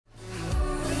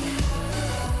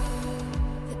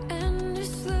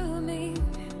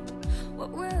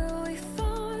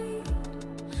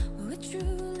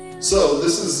So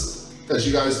this is, as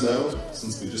you guys know,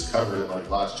 since we just covered it like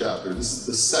last chapter, this is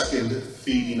the second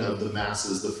feeding of the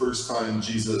masses. The first time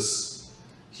Jesus,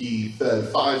 he fed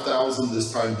 5,000.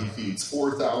 This time he feeds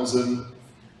 4,000.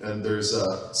 And there's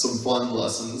some fun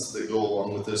lessons that go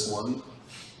along with this one.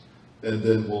 And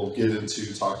then we'll get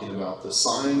into talking about the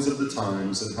signs of the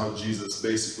times and how Jesus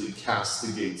basically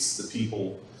castigates the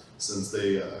people, since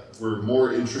they were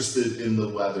more interested in the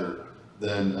weather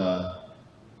than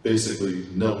basically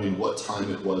knowing what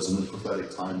time it was in the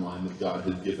prophetic timeline that God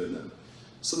had given them.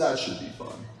 So that should be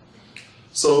fun.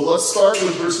 So let's start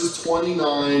with verses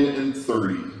 29 and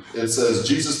 30. It says,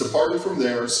 Jesus departed from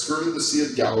there, skirted the Sea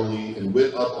of Galilee, and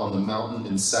went up on the mountain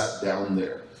and sat down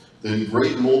there. Then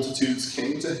great multitudes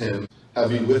came to him,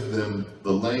 having with them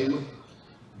the lame,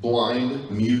 blind,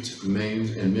 mute,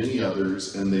 maimed, and many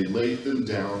others, and they laid them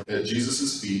down at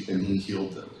Jesus' feet, and he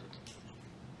healed them.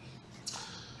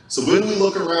 So when we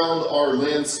look around our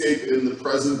landscape in the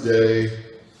present day,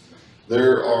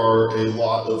 there are a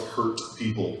lot of hurt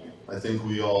people. I think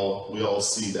we all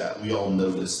see that. We all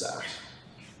notice that.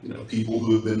 You know, people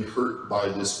who have been hurt by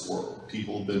this world,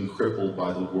 people who have been crippled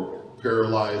by the world,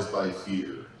 paralyzed by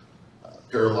fear,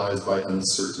 paralyzed by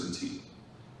uncertainty,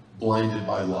 blinded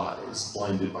by lies,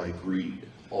 blinded by greed,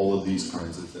 all of these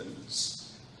kinds of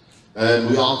things. And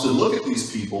we often look at these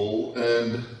people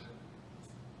and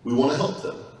we want to help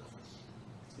them.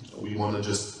 We want to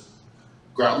just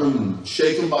grab them and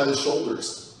shake them by the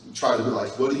shoulders and try to be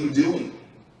like, what are you doing?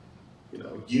 You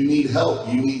know, you need help,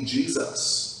 you need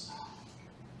Jesus.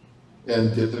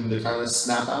 And get them to kind of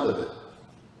snap out of it.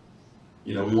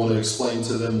 You know, we want to explain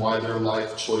to them why their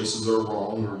life choices are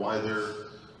wrong, or why their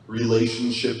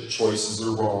relationship choices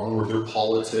are wrong, or their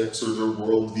politics, or their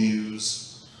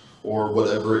worldviews, or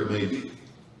whatever it may be.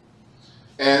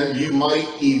 And you might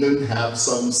even have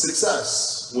some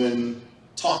success when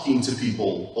talking to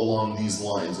people along these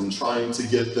lines and trying to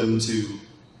get them to,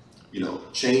 you know,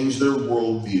 change their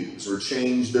worldviews or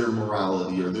change their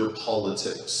morality or their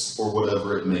politics or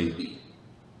whatever it may be.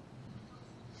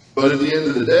 But at the end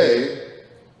of the day,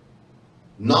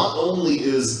 not only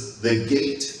is the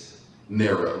gate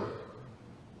narrow,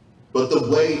 but the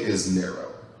way is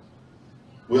narrow.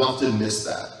 We often miss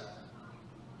that.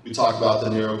 We talk about the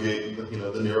narrow gate, you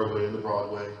know, the narrow way and the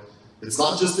broad way. It's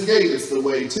not just the gate, it's the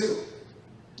way too.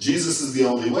 Jesus is the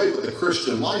only way, but the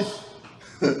Christian life,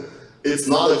 it's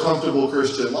not a comfortable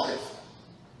Christian life.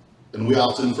 And we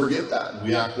often forget that.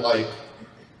 We act like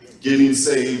getting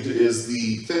saved is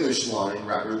the finish line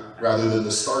rather than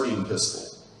the starting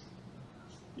pistol.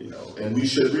 You know, and we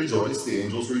should rejoice. The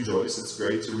angels rejoice. It's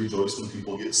great to rejoice when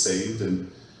people get saved,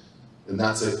 and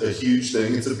that's a huge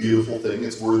thing. It's a beautiful thing.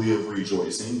 It's worthy of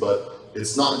rejoicing, but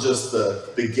it's not just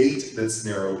the gate that's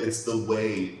narrow, it's the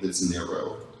way that's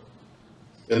narrow.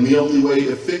 And the only way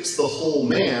to fix the whole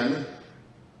man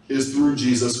is through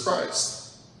Jesus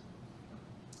Christ.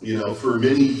 You know, for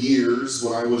many years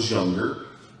when I was younger,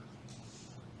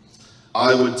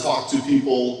 I would talk to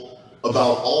people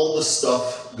about all the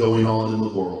stuff going on in the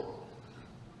world.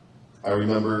 I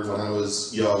remember when I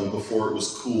was young, before it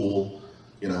was cool,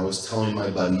 you know, I was telling my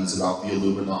buddies about the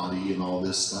Illuminati and all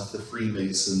this stuff, the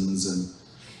Freemasons,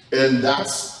 and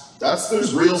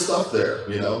there's real stuff there.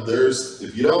 You know,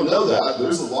 if you don't know that,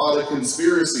 there's a lot of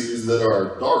conspiracies that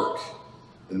are dark.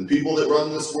 And the people that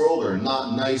run this world are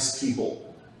not nice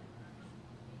people.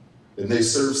 And they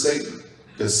serve Satan,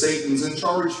 because Satan's in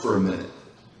charge for a minute.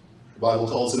 The Bible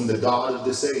calls him the God of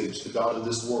this age, the God of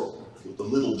this world, with the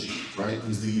little g, right?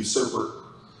 He's the usurper.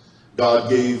 God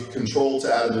gave control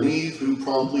to Adam and Eve, who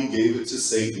promptly gave it to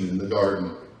Satan in the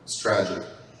garden. It's tragic.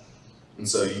 And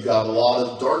so you got a lot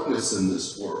of darkness in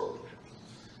this world.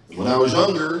 And when I was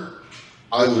younger,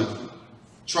 I would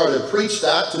try to preach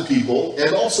that to people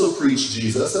and also preach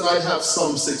Jesus, and I'd have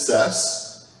some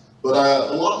success, but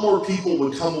a lot more people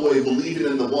would come away believing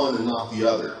in the one and not the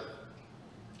other.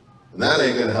 And that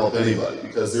ain't going to help anybody,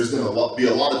 because there's going to be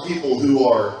a lot of people who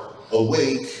are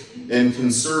awake and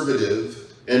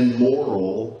conservative and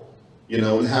moral, you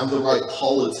know, and have the right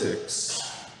politics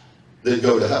that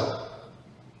go to hell.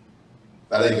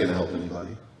 That ain't going to help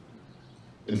anybody.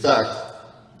 In fact,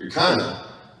 you're kind of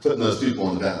putting those people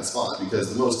in a bad spot,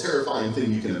 because the most terrifying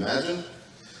thing you can imagine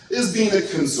is being a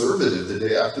conservative the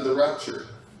day after the rapture.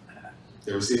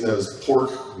 You ever seen those pork?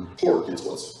 It's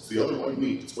what's the other one?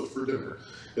 Meat. It's what's for dinner.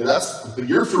 And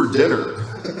you're for dinner.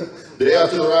 Day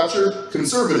after the rapture,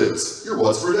 conservatives, you're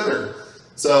what's for dinner.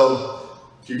 So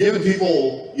if you're giving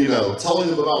people, you know, telling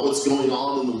them about what's going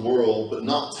on in the world, but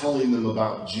not telling them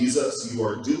about Jesus, you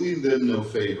are doing them no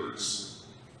favors.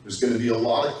 There's going to be a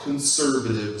lot of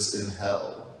conservatives in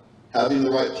hell. Having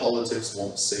the right politics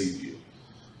won't save you.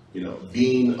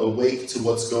 being awake to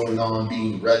what's going on,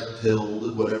 being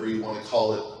red-pilled, whatever you want to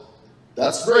call it.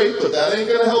 That's great, but that ain't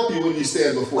going to help you when you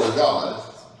stand before God.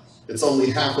 It's only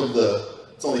half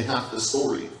the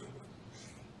story.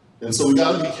 And so we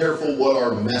got to be careful what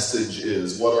our message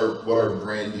is, what our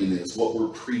branding is, what we're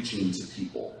preaching to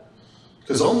people.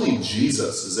 Because only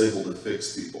Jesus is able to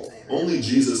fix people. Only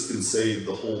Jesus can save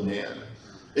the whole man.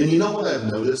 And you know what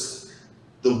I've noticed?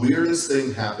 The weirdest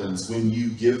thing happens when you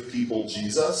give people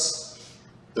Jesus,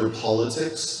 their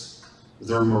politics,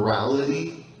 their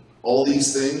morality, all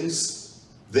these things,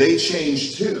 they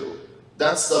change too.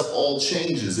 That stuff all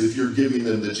changes if you're giving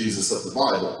them the Jesus of the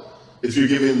Bible. If you're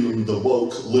giving them the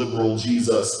woke, liberal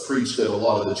Jesus preached at a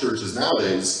lot of the churches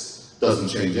nowadays, doesn't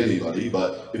change anybody,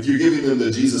 but if you're giving them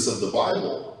the Jesus of the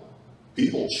Bible,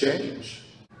 people change.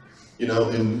 In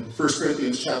 1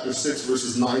 Corinthians chapter 6,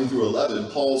 verses 9 through 11,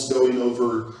 Paul's going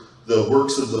over the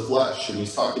works of the flesh, and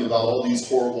he's talking about all these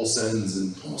horrible sins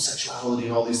and homosexuality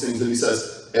and all these things, and he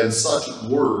says, and such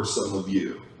were some of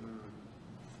you.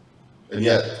 And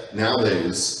yet,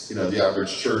 nowadays, the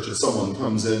average church, if someone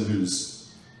comes in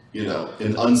who's,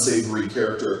 an unsavory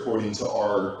character according to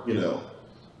our,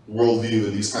 worldview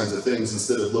and these kinds of things,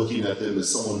 instead of looking at them as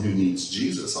someone who needs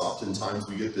Jesus, oftentimes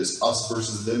we get this us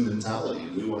versus them mentality,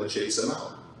 and we want to chase them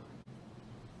out.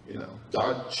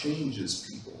 God changes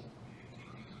people.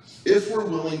 If we're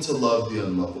willing to love the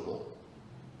unlovable,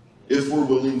 if we're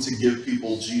willing to give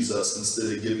people Jesus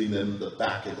instead of giving them the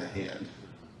back of the hand,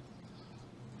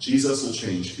 Jesus will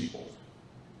change people.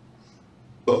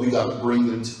 But we got to bring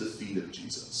them to the feet of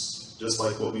Jesus, just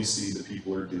like what we see the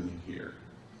people are doing here.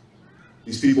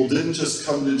 These people didn't just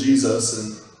come to Jesus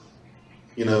and,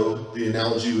 the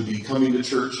analogy would be coming to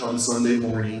church on Sunday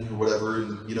morning or whatever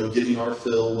and, getting our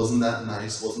fill. Wasn't that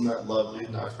nice? Wasn't that lovely?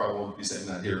 No, I probably won't be saying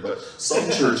that here, but some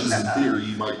churches in theory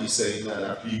you might be saying that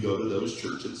after you go to those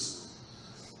churches.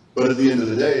 But at the end of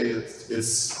the day,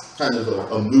 it's kind of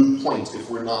a moot point if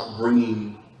we're not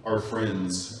bringing our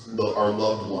friends, our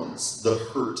loved ones, the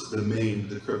hurt, the maimed,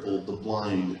 the crippled, the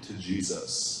blind to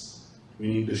Jesus. We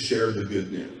need to share the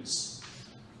good news.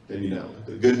 And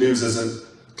the good news isn't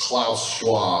Klaus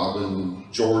Schwab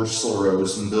and George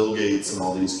Soros and Bill Gates and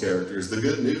all these characters. The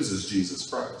good news is Jesus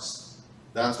Christ.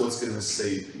 That's what's going to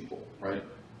save people, right?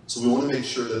 So we want to make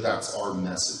sure that that's our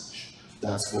message.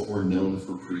 That's what we're known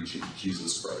for preaching,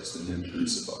 Jesus Christ and Him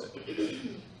crucified.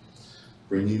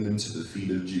 Bringing them to the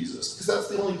feet of Jesus. Because that's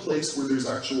the only place where there's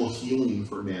actual healing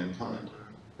for mankind.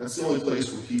 That's the only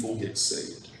place where people get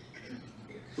saved.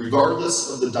 Regardless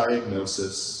of the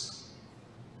diagnosis,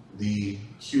 the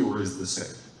cure is the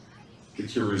same. The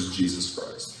cure is Jesus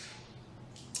Christ.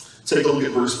 Take a look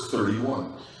at verse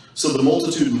 31. So the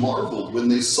multitude marveled when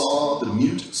they saw the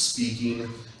mute speaking,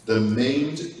 the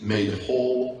maimed made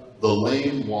whole, the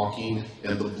lame walking,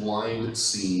 and the blind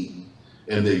seeing.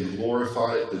 And they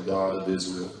glorified the God of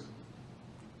Israel.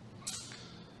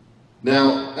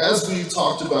 Now, as we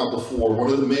talked about before,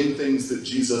 one of the main things that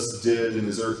Jesus did in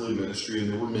his earthly ministry,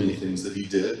 and there were many things that he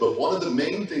did, but one of the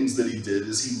main things that he did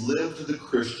is he lived the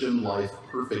Christian life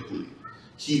perfectly.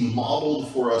 He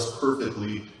modeled for us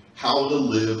perfectly how to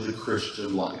live the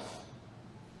Christian life.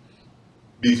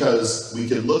 Because we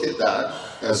can look at that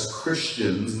as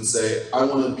Christians and say, I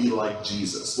want to be like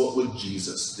Jesus. What would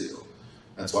Jesus do?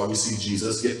 That's why we see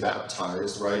Jesus get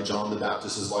baptized, right? John the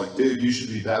Baptist is like, dude, you should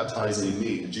be baptizing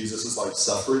me. And Jesus is like,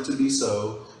 suffer it to be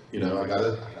so. I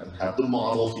gotta have the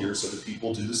model here so that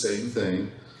people do the same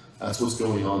thing. That's what's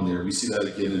going on there. We see that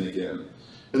again and again.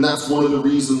 And that's one of the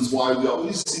reasons why we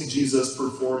always see Jesus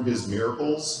perform his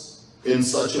miracles in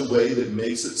such a way that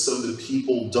makes it so that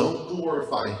people don't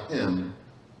glorify him,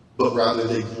 but rather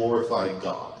they glorify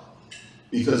God.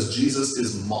 Because Jesus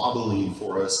is modeling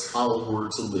for us how we're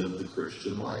to live the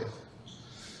Christian life.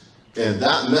 And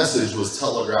that message was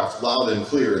telegraphed loud and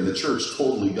clear, and the church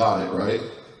totally got it, right?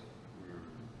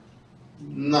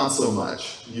 Not so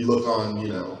much. You look on,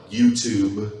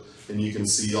 YouTube, and you can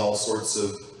see all sorts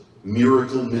of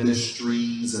miracle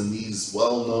ministries and these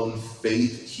well-known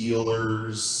faith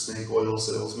healers, snake oil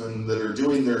salesmen that are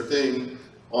doing their thing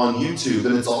on YouTube,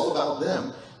 and it's all about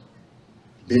them.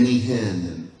 Benny Hinn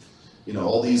and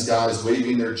all these guys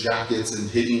waving their jackets and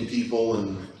hitting people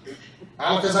and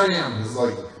out as I am. It's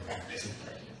like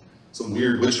some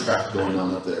weird witchcraft going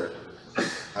on up there.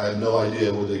 I have no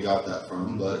idea where they got that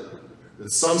from, but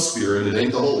it's some spirit. It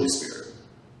ain't the Holy Spirit.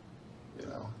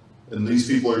 And these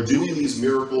people are doing these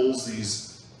miracles,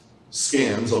 these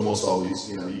scams almost always.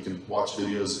 You can watch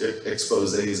videos,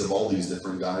 exposés of all these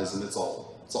different guys, and it's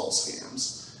all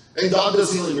scams. And God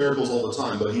does healing miracles all the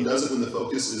time, but he does it when the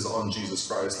focus is on Jesus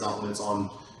Christ, not when it's on,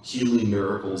 healing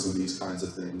miracles and these kinds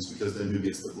of things, because then who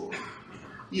gets the glory?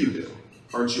 You do.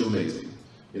 Aren't you amazing?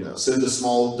 Send a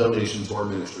small donation to our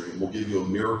ministry and we'll give you a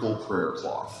miracle prayer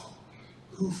cloth.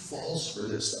 Who falls for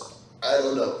this stuff? I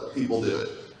don't know. People do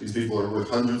it. These people are worth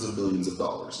hundreds of billions of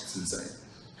dollars. It's insane.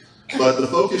 But the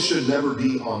focus should never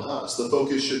be on us. The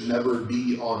focus should never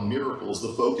be on miracles.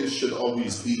 The focus should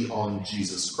always be on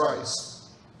Jesus Christ.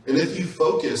 And if you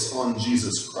focus on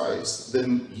Jesus Christ,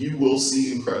 then you will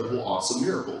see incredible, awesome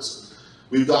miracles.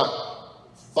 We've got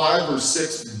 5 or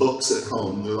 6 books at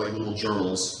home. They're like little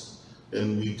journals,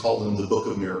 and we call them the Book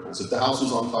of Miracles. If the house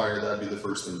was on fire, that'd be the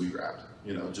first thing we grabbed.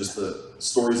 Just the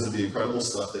stories of the incredible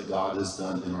stuff that God has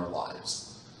done in our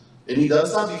lives. And he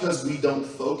does that because we don't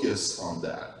focus on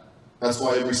that. That's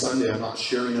why every Sunday I'm not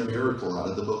sharing a miracle out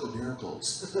of the Book of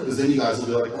Miracles. Because then you guys will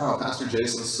be like, wow, Pastor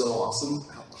Jason's so awesome.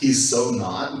 He's so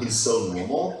not. He's so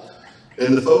normal.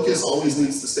 And the focus always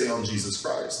needs to stay on Jesus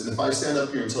Christ. And if I stand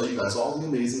up here and tell you guys all the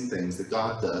amazing things that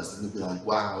God does, then you'll be like,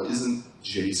 wow, isn't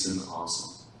Jason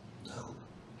awesome?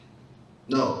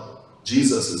 No.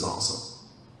 Jesus is awesome.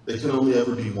 There can only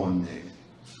ever be one name.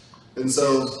 And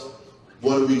so,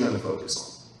 what are we going to focus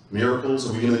on? Miracles?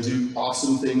 Are we going to do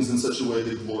awesome things in such a way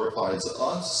that glorifies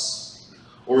us?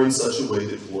 Or in such a way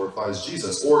that glorifies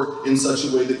Jesus? Or in such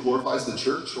a way that glorifies the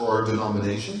church or our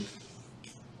denomination?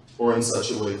 Or in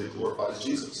such a way that glorifies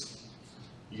Jesus?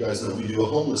 You guys know we do a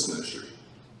homeless ministry.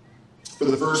 For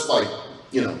the first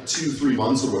 2-3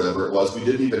 months or whatever it was, we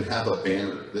didn't even have a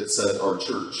banner that said our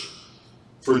church.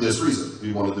 For this reason,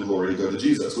 we wanted the glory to go to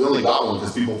Jesus. We only got one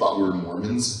because people thought we were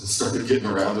Mormons and started getting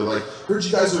around. They're like, heard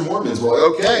you guys are Mormons. We're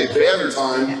like, okay, banner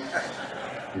time.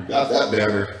 We got that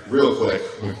banner real quick.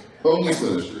 Homeless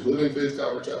ministry, Living Faith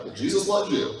Calvary Chapel. Jesus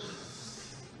loves you.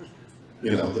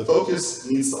 The focus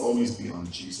needs to always be on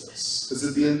Jesus. Because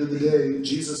at the end of the day,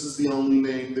 Jesus is the only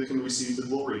name that can receive the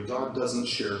glory. God doesn't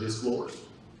share his glory.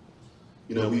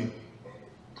 We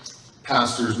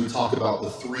pastors, we talk about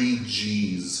the 3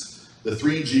 G's. The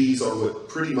 3 G's are what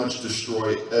pretty much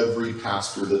destroy every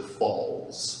pastor that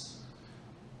falls.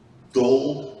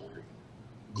 Gold,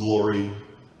 glory,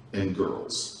 and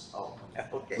girls. Oh,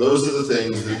 okay. Those are the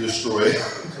things that destroy.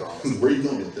 Where are you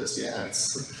going with this? Yeah,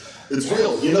 it's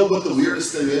real. You know what the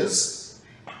weirdest thing is?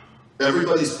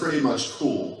 Everybody's pretty much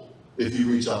cool if you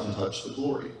reach out and touch the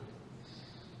glory.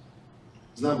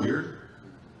 Isn't that weird?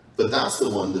 But that's the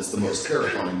one that's the most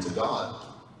terrifying to God.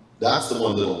 That's the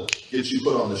one that'll get you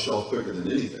put on the shelf quicker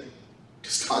than anything.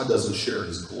 Because God doesn't share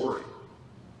his glory.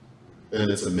 And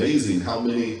it's amazing how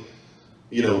many,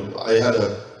 I had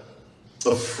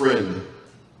a friend,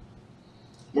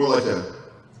 more like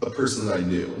a person that I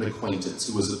knew, an acquaintance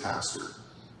who was a pastor.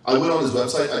 I went on his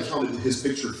website, I counted his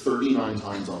picture 39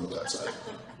 times on the website.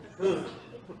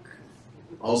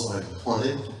 I was like, what?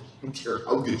 I don't care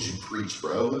how good you preach,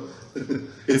 bro.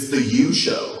 It's the you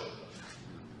show.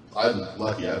 I'm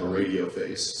lucky I have a radio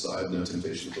face, so I have no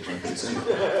temptation to put my face in.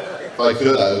 If I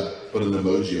could, I would put an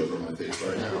emoji over my face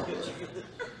right now.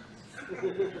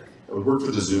 I would work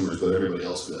for the Zoomers, but everybody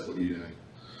else would be like, what are you doing?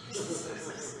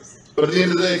 But at the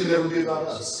end of the day, it can never be about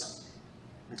us.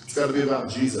 It's got to be about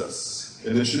Jesus.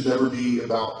 And it should never be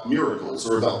about miracles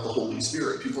or about the Holy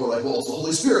Spirit. People are like, well, it's the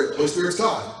Holy Spirit. The Holy Spirit's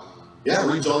God. Yeah,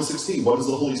 read John 16. What does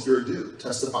the Holy Spirit do?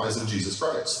 Testifies of Jesus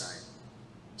Christ.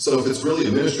 So if it's really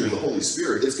a ministry of the Holy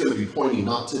Spirit, it's going to be pointing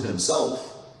not to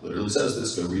himself. Literally says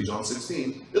this, go read John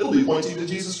 16. It'll be pointing to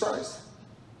Jesus Christ.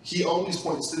 He always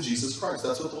points to Jesus Christ.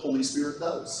 That's what the Holy Spirit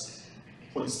does.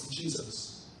 Points to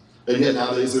Jesus. And yet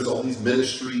nowadays there's all these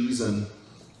ministries and,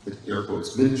 air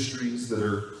quotes, ministries that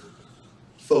are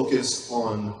focused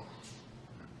on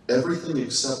everything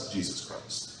except Jesus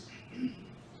Christ.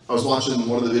 I was watching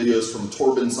one of the videos from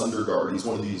Torben Sundergaard. He's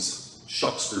one of these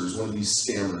shucksters, one of these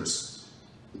scammers.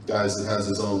 The guys that has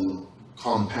his own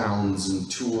compounds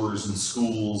and tours and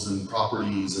schools and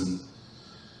properties, and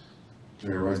it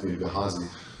reminds me of Gehazi.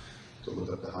 Go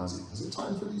look up Gehazi. Is it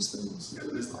time for these things? No,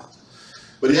 it is not.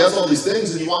 But he has all these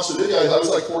things, and you watch the video, I was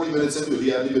like 40 minutes into it, he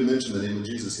hadn't even mentioned the name of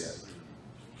Jesus yet.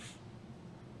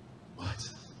 What?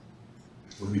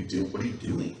 What are we doing? What are you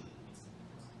doing?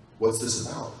 What's this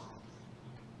about?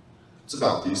 It's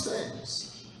about these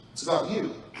things. It's about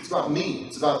you. It's about me.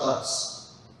 It's about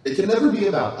us. It can never be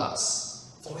about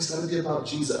us. It's always got to be about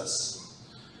Jesus.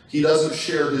 He doesn't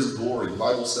share his glory. The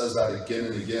Bible says that again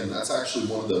and again. That's actually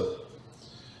one of the,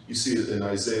 you see it in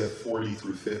Isaiah 40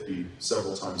 through 50,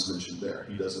 several times mentioned there.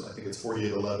 He doesn't, I think it's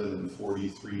 48:11 and 43:8.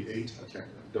 I can't remember,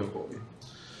 don't quote me.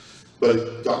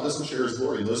 But God doesn't share his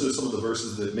glory. And those are some of the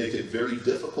verses that make it very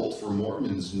difficult for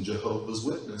Mormons and Jehovah's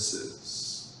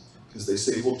Witnesses. Because they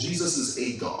say, well, Jesus is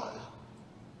a God.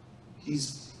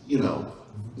 He's,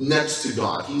 next to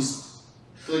God. He's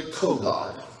like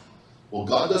co-God. Well,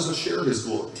 God doesn't share his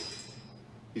glory.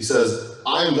 He says,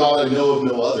 I am God, I know of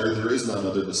no other. There is none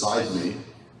other beside me.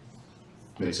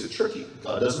 Makes it tricky.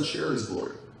 God doesn't share his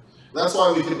glory. And that's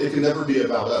why it can never be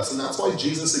about us. And that's why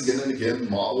Jesus again and again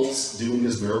models doing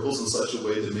his miracles in such a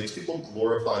way that makes people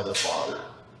glorify the Father.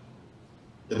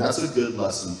 And that's a good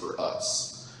lesson for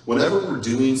us. Whenever we're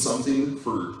doing something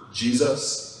for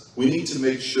Jesus, we need to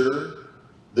make sure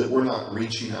that we're not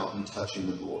reaching out and touching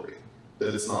the glory.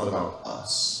 That it's not about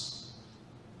us.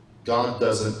 God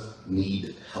doesn't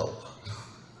need help.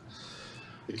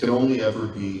 It can only ever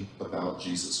be about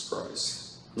Jesus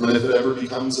Christ. And if it ever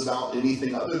becomes about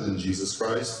anything other than Jesus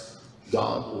Christ,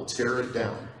 God will tear it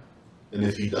down. And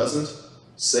if he doesn't,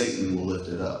 Satan will lift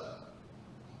it up.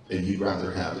 And you'd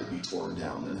rather have it be torn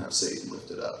down than have Satan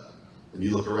lift it up. And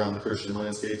you look around the Christian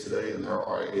landscape today, and there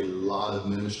are a lot of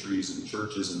ministries and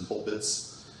churches and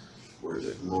pulpits where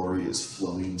the glory is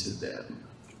flowing to them.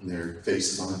 And their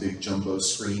faces on a big jumbo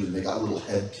screen, and they got a little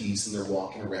headpiece, and they're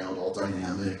walking around all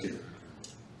dynamic. And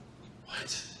what?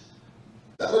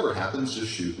 If that ever happens,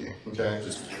 just shoot me, okay?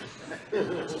 Just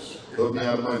put me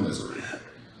out of my misery.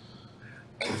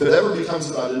 If it ever becomes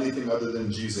about anything other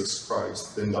than Jesus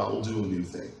Christ, then God will do a new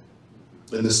thing.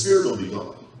 And the Spirit will be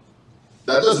gone.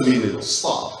 That doesn't mean it'll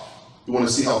stop. You want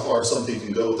to see how far something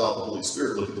can go without the Holy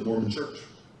Spirit? Look at the Mormon Church.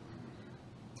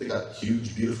 They got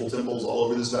huge, beautiful temples all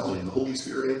over this valley, and the Holy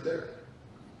Spirit ain't there.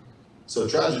 So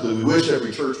tragically, we wish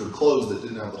every church would close that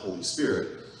didn't have the Holy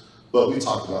Spirit. But we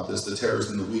talked about this, the tares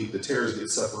and the wheat. The tares get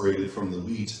separated from the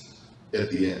wheat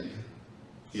at the end.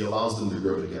 He allows them to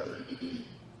grow together.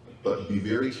 But be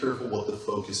very careful what the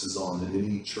focus is on in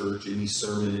any church, any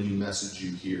sermon, any message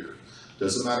you hear.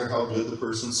 Doesn't matter how good the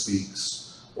person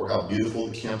speaks or how beautiful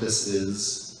the campus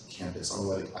is. Campus,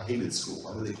 I hated school.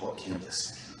 Why do they call it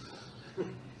campus?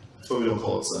 That's why we don't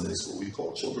call it Sunday school. We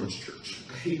call it children's church.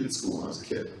 I hated school when I was a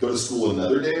kid. Go to school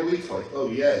another day a week? Like, oh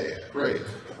yay, great.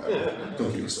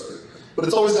 Don't get me started. But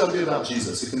it's always got to be about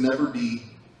Jesus. It can never be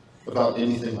about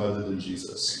anything other than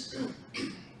Jesus.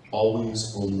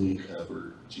 Always, only,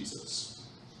 ever Jesus.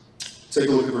 Take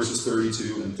a look at verses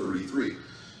 32 and 33.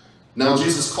 Now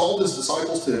Jesus called his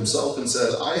disciples to himself and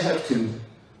said, I have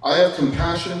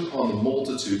compassion on the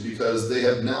multitude because they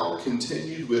have now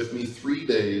continued with me 3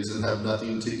 days and have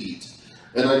nothing to eat.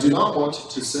 And I do not want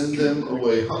to send them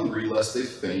away hungry lest they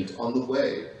faint on the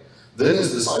way. Then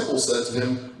his disciples said to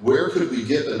him, where could we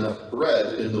get enough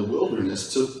bread in the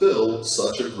wilderness to fill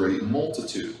such a great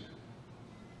multitude?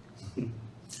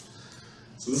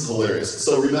 So this is hilarious.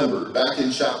 So remember, back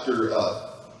in chapter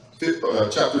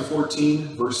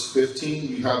 14, verse 15,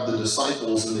 you have the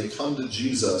disciples and they come to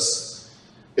Jesus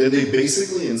and they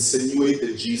basically insinuate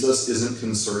that Jesus isn't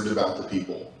concerned about the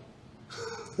people.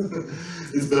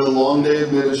 It's been a long day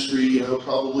of ministry,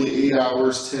 probably 8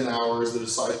 hours, 10 hours. The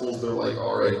disciples, they're like,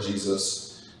 all right,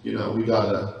 Jesus, we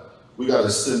gotta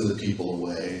send the people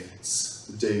away.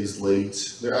 The day's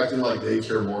late. They're acting like they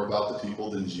care more about the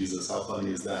people than Jesus. How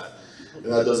funny is that? And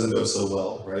that doesn't go so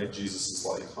well, right? Jesus is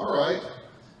like, all right.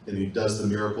 And he does the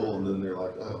miracle, and then they're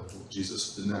like, oh, well,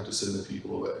 Jesus didn't have to send the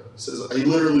people away. He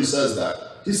literally says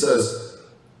that. He says,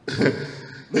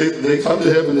 they come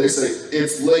to him and they say,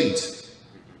 it's late.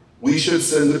 We should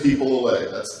send the people away.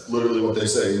 That's literally what they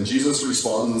say. And Jesus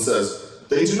responds and says,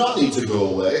 they do not need to go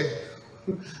away.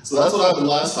 So that's what happened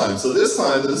last time. So this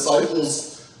time, the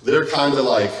disciples, they're kind of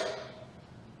like,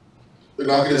 they're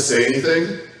not going to say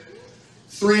anything.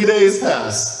 3 days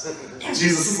pass.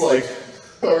 Jesus is like,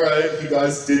 all right, you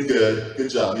guys did good.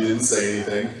 Good job. You didn't say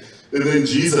anything. And then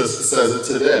Jesus says it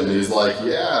to them. And he's like,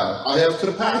 yeah, I have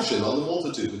compassion on the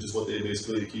multitude, which is what they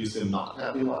basically accused him not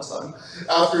having last time.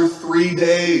 After 3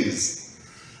 days.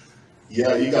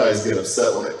 Yeah, you guys get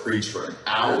upset when I preach for an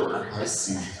hour. I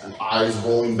see eyes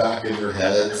rolling back in your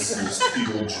heads. There's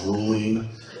people drooling.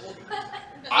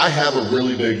 I have a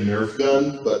really big Nerf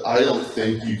gun, but I don't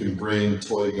think you can bring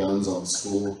toy guns on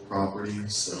school property,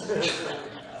 so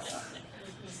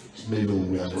maybe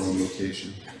when we have our own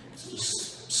location,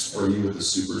 just spray you with a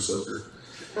super soaker.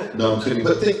 No, I'm kidding,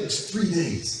 but think, it's 3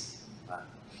 days.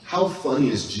 How funny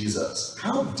is Jesus?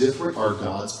 How different are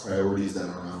God's priorities than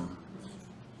our own?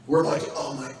 We're like,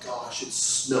 oh my gosh, it's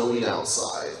snowing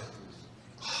outside.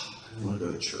 I don't want to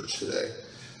go to church today.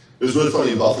 It was really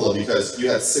funny in Buffalo because you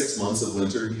had 6 months of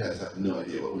winter. You guys have no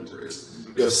idea what winter is.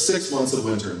 You have 6 months of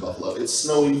winter in Buffalo. It's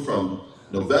snowing from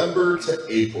November to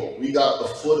April. We got a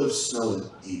foot of snow in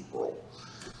April.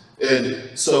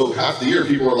 And so half the year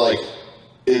people are like,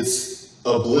 it's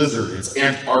a blizzard. It's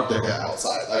Antarctica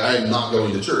outside. Like, I am not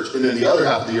going to church. And then the other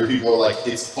half of the year people are like,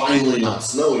 it's finally not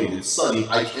snowing. It's sunny.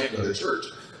 I can't go to church.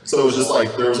 So it was just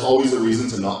like, there was always a reason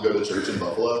to not go to church in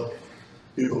Buffalo.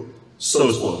 People,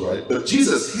 so spoiled, right? But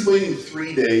Jesus, he's waiting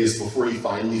 3 days before he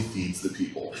finally feeds the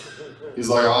people. He's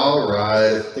like, all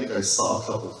right, I think I saw a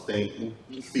couple things,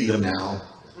 feed them now.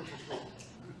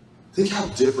 Think how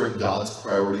different God's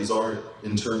priorities are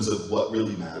in terms of what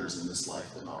really matters in this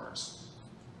life than ours.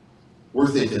 We're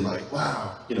thinking like,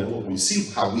 wow, we see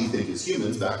how we think as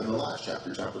humans back in the last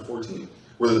chapter, chapter 14,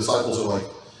 where the disciples are like,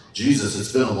 Jesus,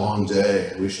 it's been a long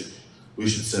day. We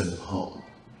should send him home.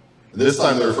 And this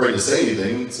time they're afraid to say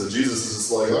anything, so Jesus is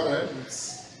just like, all right,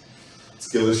 let's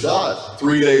give it a shot.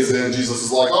 3 days in, Jesus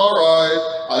is like, all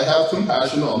right, I have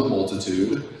compassion on the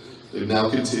multitude. They've now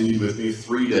continued with me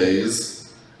 3 days.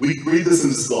 We read this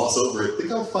and just gloss over it. Think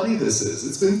how funny this is.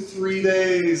 It's been 3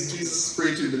 days. Jesus is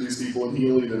preaching to these people and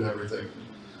healing and everything.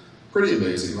 Pretty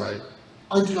amazing, right?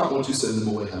 I do not want to send them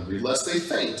away hungry, lest they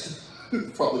faint.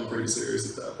 Probably pretty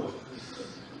serious at that point.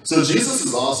 So Jesus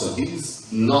is awesome.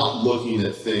 He's not looking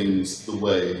at things the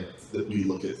way that we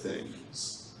look at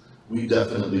things. We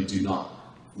definitely do not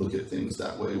look at things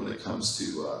that way when it comes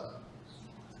to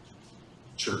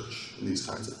church and these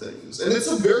kinds of things. And it's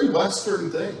a very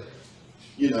Western thing.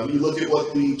 You look at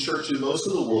what the church in most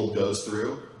of the world goes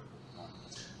through.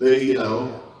 They,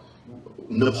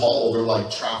 Nepal, they're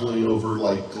like traveling over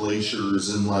like glaciers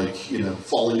and like,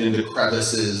 falling into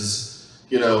crevices.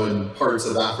 In parts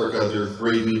of Africa, they're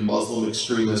braving Muslim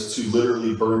extremists who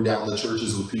literally burn down the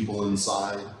churches with people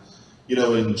inside.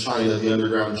 In China, the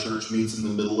underground church meets in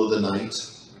the middle of the night.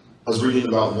 I was reading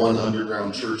about one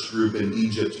underground church group in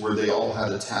Egypt where they all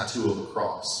had a tattoo of a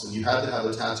cross. And you had to have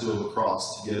a tattoo of a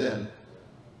cross to get in.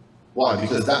 Why?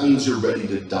 Because that means you're ready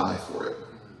to die for it.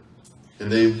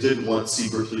 And they didn't want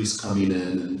secret police coming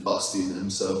in and busting them.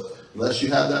 So unless you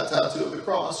had that tattoo of the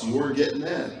cross, you weren't getting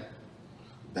in.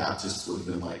 Baptists would have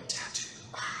been like, tattoo.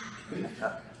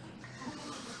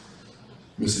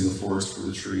 Missing the forest for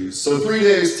the trees. So 3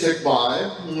 days tick by,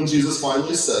 and Jesus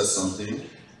finally says something.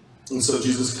 And so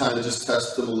Jesus kind of just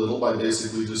tests them a little by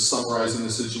basically just summarizing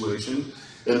the situation.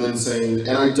 And then saying,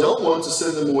 and I don't want to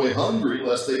send them away hungry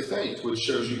lest they faint, which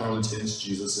shows you how intense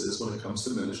Jesus is when it comes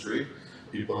to ministry.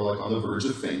 People are like on the verge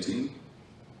of fainting.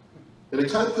 And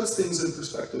it kind of puts things in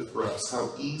perspective for us,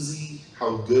 how easy,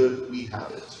 how good we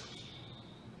have it.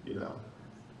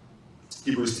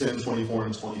 Hebrews 10, 24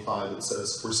 and 25, it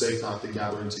says, forsake not the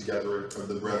gathering together of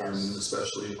the brethren,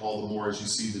 especially all the more as you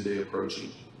see the day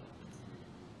approaching.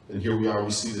 And here we are,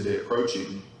 we see the day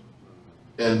approaching.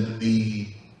 And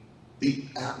the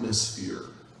atmosphere,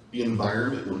 the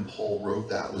environment when Paul wrote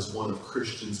that was one of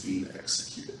Christians being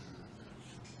executed.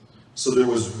 So there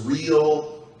was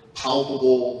real,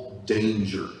 palpable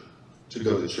danger to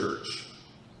go to church.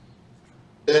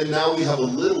 And now we have a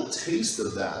little taste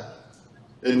of that,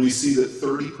 and we see that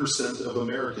 30% of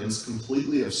Americans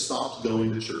completely have stopped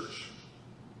going to church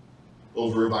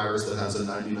over a virus that has a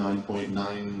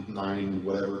 99.99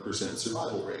 whatever percent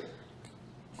survival rate.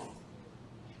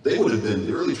 The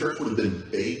early church would have been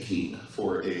begging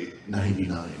for a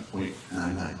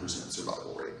 99.99%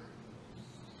 survival rate.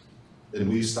 And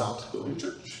we stopped going to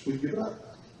church. We've given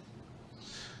up.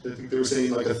 I think they were saying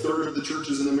like a third of the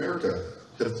churches in America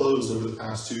have closed over the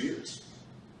past 2 years.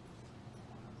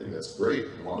 I think that's great.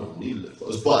 A lot of them needed to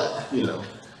close. But,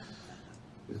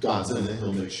 if God's in it,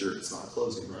 he'll make sure it's not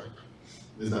closing, right?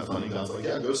 Isn't that funny? God's like,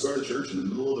 yeah, go start a church in the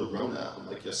middle of the Rona. I'm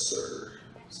like, yes, sir.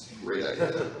 It's a great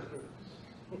idea.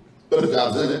 But if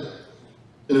God's in it,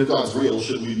 and if God's real,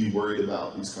 should we be worried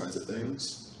about these kinds of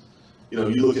things? You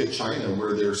look at China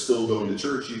where they're still going to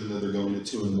church, even though they're going at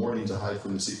 2 a.m. to hide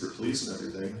from the secret police and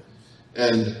everything.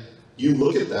 And you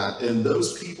look at that, and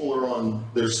those people are on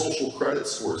their social credit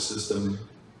score system,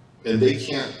 and they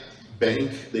can't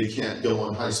bank, they can't go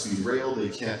on high-speed rail, they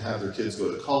can't have their kids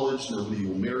go to college, nobody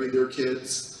will marry their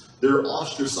kids. They're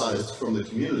ostracized from the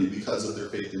community because of their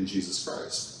faith in Jesus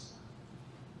Christ.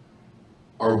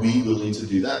 Are we willing to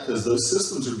do that? Because those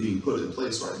systems are being put in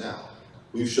place right now.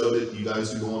 We've showed it, you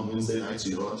guys who go on Wednesday nights,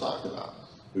 you know what I'm talking about.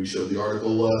 We showed the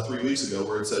article 3 weeks ago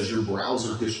where it says your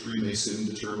browser history may soon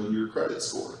determine your credit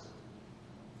score.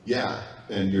 Yeah,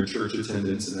 and your church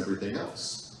attendance and everything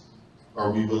else. Are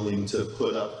we willing to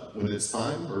put up when it's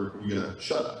time, or are we going to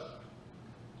shut up?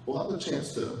 We'll have a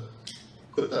chance to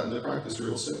put that into practice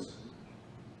real soon.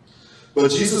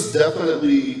 But Jesus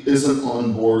definitely isn't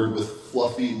on board with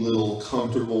fluffy little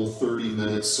comfortable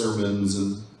 30-minute sermons.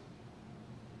 And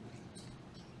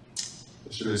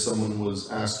yesterday someone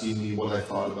was asking me what I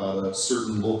thought about a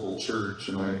certain local church,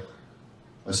 and I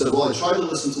said, well, I tried to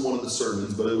listen to one of the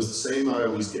sermons, but it was the same I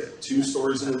always get. 2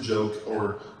 stories and a joke,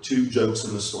 or 2 jokes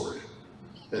and a story.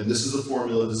 And this is the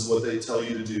formula, this is what they tell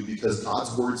you to do, because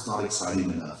God's word's not exciting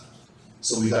enough.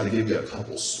 So we got to give you a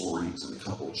couple stories and a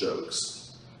couple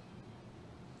jokes.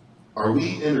 Are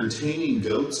we entertaining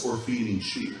goats or feeding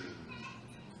sheep?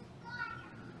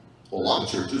 Well, a lot of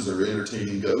churches are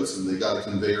entertaining goats, and they got a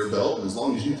conveyor belt, and as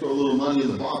long as you throw a little money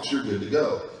in the box, you're good to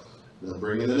go. They'll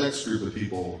bring in the next group of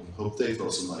people and hope they throw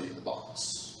some money in the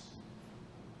box.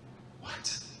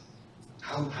 What?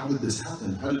 How did this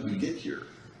happen? How did we get here?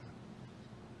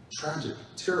 Tragic,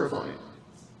 terrifying.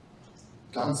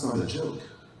 God's not a joke.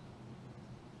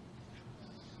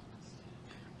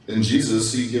 And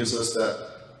Jesus, he gives us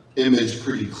that image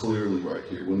pretty clearly right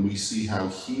here when we see how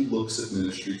he looks at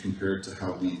ministry compared to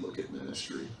how we look at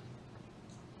ministry.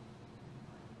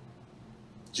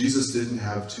 Jesus didn't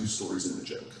have two stories in a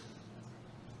joke.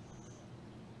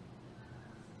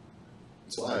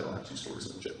 That's why I don't have two stories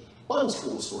in a joke. The Bible's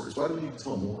full of stories. Why do we need to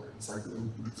tell more? It's like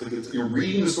you're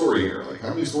reading a story here. Like, how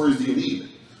many stories do you need?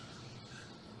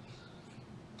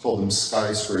 I call them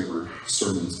skyscraper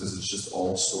sermons because it's just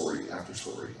all story after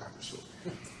story after story.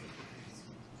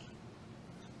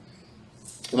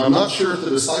 And I'm not sure if the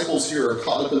disciples here are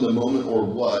caught up in the moment or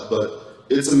what, but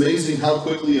it's amazing how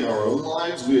quickly in our own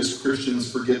lives we as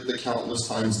Christians forget the countless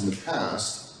times in the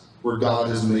past where God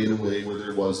has made a way where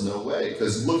there was no way.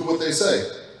 Because look at what they say.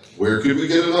 Where could we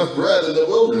get enough bread in the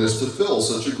wilderness to fill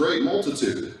such a great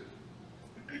multitude?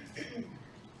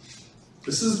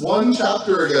 This is one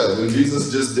chapter ago when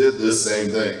Jesus just did this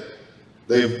same thing.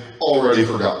 They've already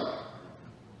forgotten.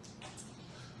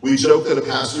 We joke that a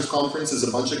pastor's conference is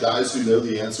a bunch of guys who know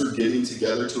the answer getting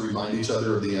together to remind each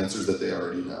other of the answers that they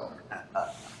already know.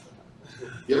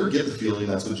 You ever get the feeling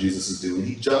that's what Jesus is doing?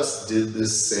 He just did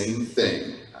this same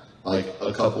thing like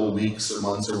a couple weeks or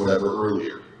months or whatever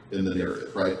earlier in the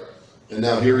narrative, right? And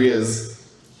now here he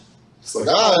is. It's like,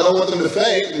 I don't want them to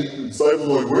faint. And the disciples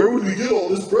are like, where would we get all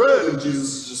this bread? And Jesus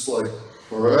is just like,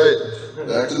 all right,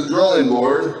 back to the drawing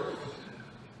board.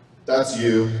 That's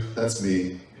you. That's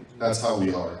me. That's how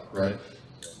we are, right?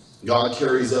 God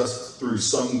carries us through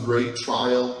some great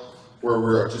trial where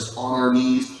we're just on our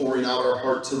knees, pouring out our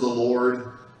heart to the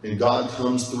Lord, and God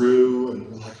comes through, and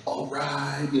we're like, all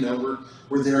right,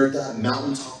 we're there at that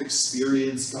mountaintop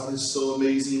experience. God is so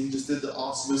amazing. He just did the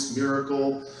awesomest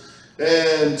miracle.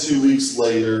 And 2 weeks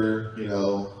later,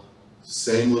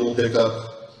 same little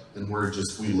hiccup, and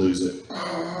we lose it. What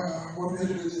am I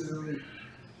going to do?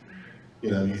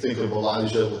 You think of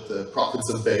Elijah with the prophets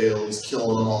of Baal. He's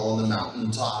killing them all on the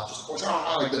mountaintop, just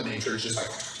like the Matrix, just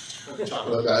like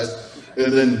chopping up guys.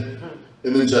 And then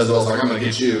Jezebel's like, I'm going to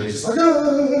get you. And he's just like,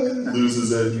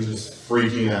 loses it. He's just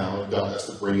freaking out. God has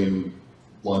to bring him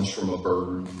lunch from a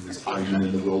bird. He's hiding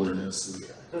in the wilderness.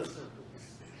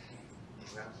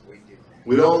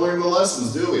 We don't learn the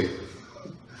lessons, do we?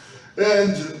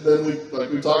 And then,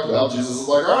 like we talked about, Jesus is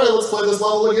like, all right, let's play this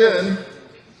level again.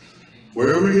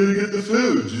 Where are we going to get the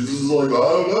food? Jesus is like, I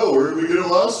don't know. Where did we get it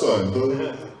last time?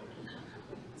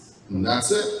 And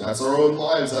that's it. That's our own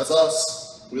lives. That's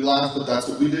us. We laugh, but that's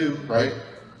what we do, right?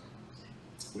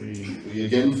 We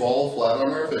again fall flat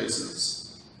on our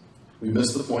faces. We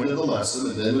miss the point of the lesson,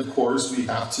 and then, of course, we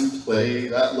have to play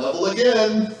that level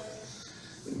again.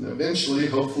 And eventually,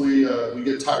 hopefully, we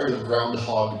get tired of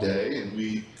Groundhog Day, and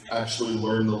we actually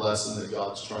learn the lesson that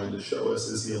God's trying to show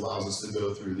us as he allows us to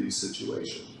go through these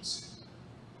situations.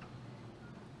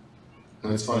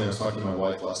 And it's funny, I was talking to my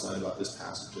wife last night about this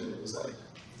passage, and it was like,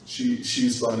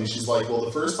 she's funny. She's like, well,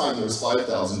 the first time there was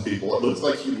 5,000 people, it looks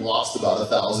like he lost about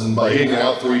 1,000 by hanging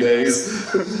out 3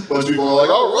 days. A bunch of people are like,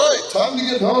 all right, time to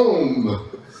get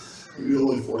home. Maybe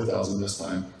only 4,000 this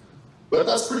time. But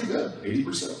that's pretty good.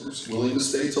 80% were willing to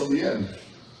stay till the end.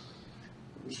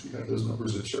 I wish we had those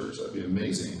numbers at church. That'd be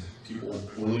amazing. People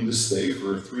willing to stay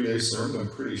for a 3-day sermon. I'm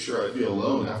pretty sure I'd be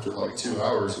alone after like 2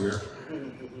 hours here.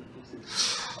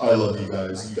 I love you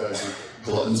guys. You guys are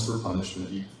gluttons for punishment.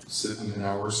 You sit in an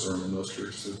hour sermon. Most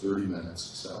churches are 30 minutes.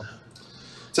 So,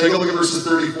 take a look at verses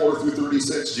 34 through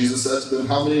 36. Jesus said to them,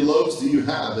 how many loaves do you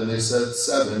have? And they said,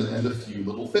 7 and a few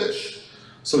little fish.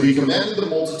 So he commanded the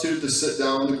multitude to sit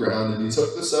down on the ground, and he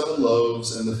took the 7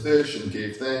 loaves and the fish and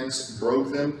gave thanks,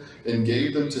 broke them, and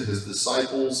gave them to his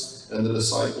disciples, and the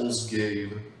disciples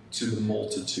gave to the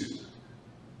multitude.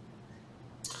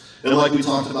 And like we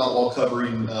talked about while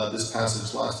covering this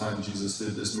passage last time Jesus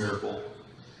did this miracle,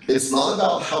 it's not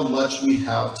about how much we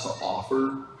have to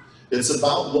offer. It's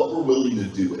about what we're willing to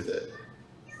do with it.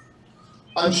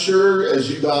 I'm sure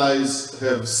as you guys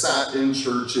have sat in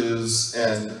churches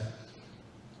and,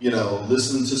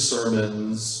 listened to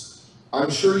sermons,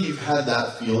 I'm sure you've had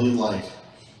that feeling like,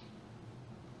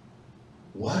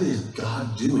 what is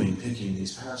God doing picking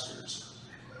these pastors?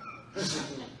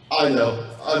 I know,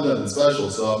 I'm nothing special,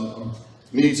 so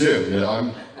me too. You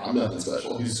know, I'm nothing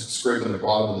special. He's scraping the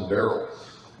bottom of the barrel.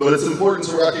 But it's important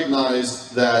to recognize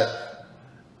that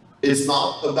it's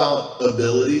not about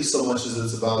ability so much as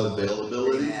it's about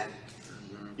availability.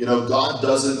 You know, God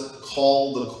doesn't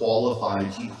call the qualified,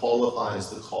 He qualifies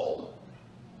the called.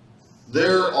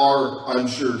 There are, I'm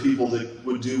sure, people that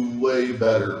would do way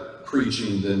better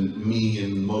preaching than me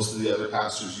and most of the other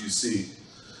pastors you see.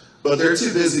 But they're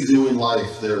too busy doing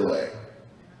life their way.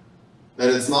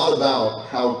 And it's not about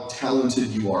how talented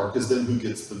you are, because then who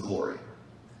gets the glory?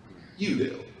 You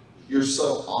do. You're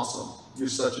so awesome. You're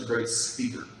such a great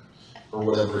speaker, or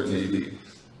whatever it may be.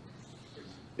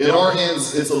 In our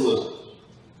hands, it's a little.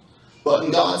 But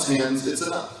in God's hands, it's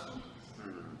enough.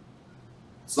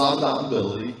 It's not about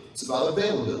ability, it's about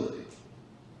availability.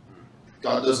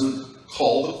 God doesn't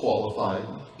call the qualified,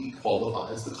 He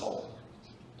qualifies the called.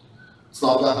 It's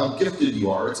not about how gifted you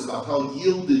are, it's about how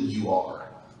yielded you are.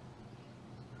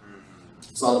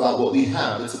 It's not about what we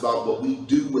have, it's about what we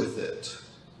do with it.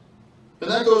 And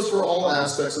that goes for all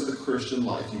aspects of the Christian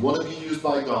life. You want to be used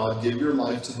by God, give your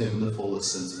life to Him in the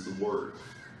fullest sense of the word.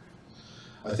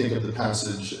 I think of the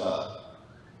passage,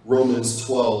 Romans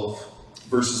 12,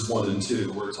 verses 1 and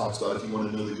 2, where it talks about if you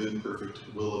want to know the good and perfect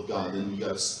will of God, then you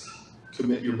got to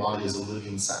commit your body as a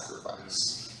living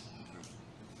sacrifice,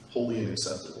 holy and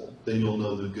acceptable. Then you'll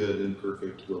know the good and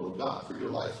perfect will of God for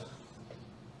your life.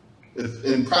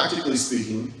 And practically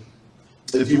speaking,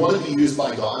 if you want to be used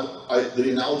by God,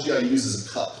 the analogy I use is a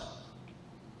cup.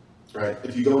 Right?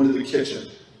 If you go into the kitchen,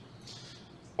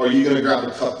 are you going to grab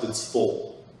a cup that's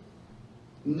full?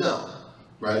 No.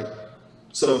 Right?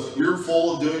 So if you're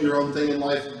full of doing your own thing in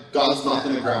life, God's not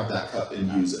going to grab that cup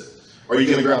and use it. Are you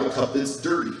going to grab a cup that's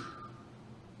dirty?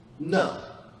 No.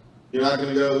 You're not going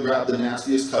to go grab the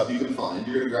nastiest cup you can find.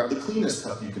 You're going to grab the cleanest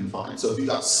cup you can find. So if you've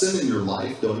got sin in your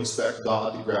life, don't expect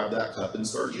God to grab that cup and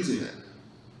start using it.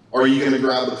 Are you going to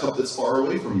grab a cup that's far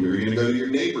away from you? Are you going to go to your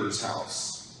neighbor's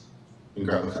house and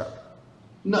grab a cup?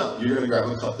 No, you're going to grab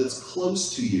a cup that's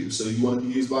close to you. So you want to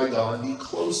be used by God, be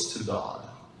close to God.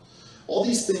 All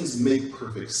these things make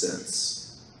perfect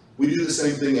sense. We do the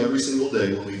same thing every single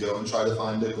day when we go and try to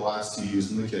find a glass to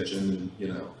use in the kitchen, and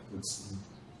your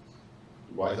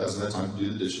wife hasn't had time to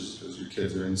do the dishes because your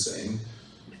kids are insane.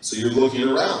 So you're looking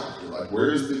around. You're like,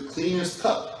 where's the cleanest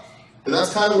cup? And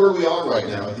that's kind of where we are right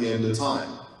now at the end of time.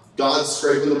 God's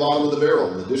scraping the bottom of the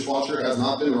barrel. The dishwasher has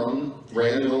not been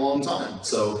ran in a long time.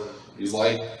 So He's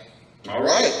like, all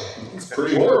right, it's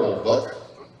pretty horrible, but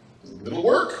it'll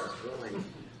work.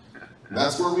 And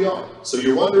that's where we are. So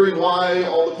you're wondering why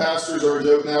all the pastors are a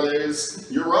joke nowadays?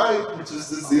 You're right.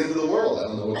 It's the end of the world. I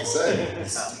don't know what to say.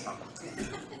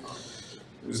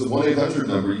 There's a 1-800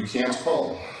 number you can't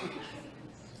call.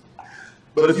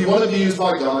 But if you want to be used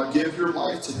by God, give your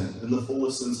life to Him in the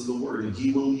fullest sense of the word, and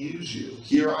He will use you.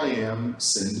 Here I am,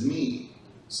 send me,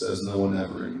 says no one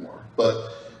ever anymore.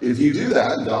 But if you do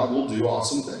that, God will do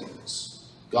awesome things.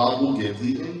 God will give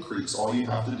the increase. All you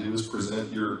have to do is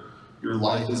present your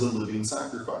life as a living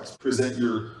sacrifice. Present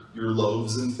your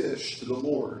loaves and fish to the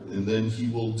Lord, and then He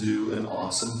will do an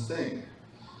awesome thing.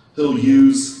 He'll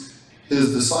use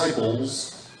His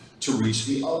disciples to reach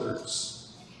the others.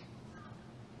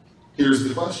 Here's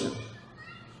the question.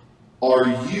 Are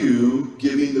you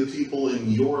giving the people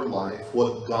in your life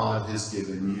what God has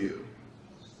given you?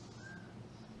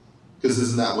 Because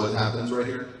isn't that what happens right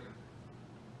here?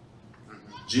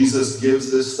 Jesus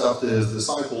gives this stuff to His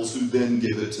disciples, who then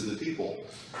give it to the people.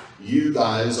 You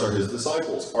guys are His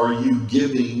disciples. Are you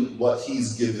giving what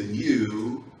He's given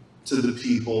you to the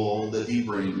people that He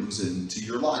brings into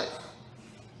your life?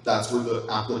 That's where the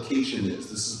application is.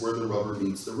 This is where the rubber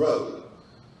meets the road.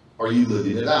 Are you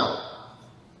living it out?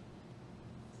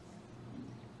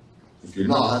 If you're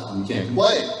not, then you can't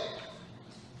complain.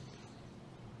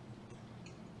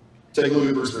 Take a look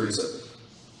at verse 37.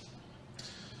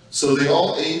 So they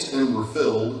all ate and were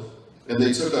filled, and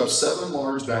they took up 7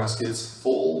 large baskets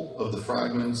full of the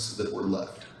fragments that were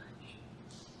left.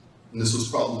 And this was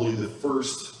probably the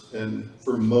first, and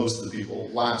for most of the people,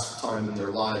 last time in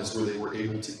their lives where they were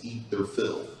able to eat their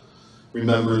fill.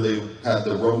 Remember, they had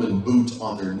the Roman boot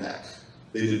on their neck.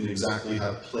 They didn't exactly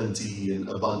have plenty and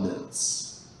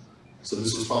abundance. So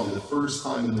this was probably the first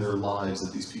time in their lives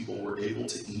that these people were able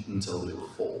to eat until they were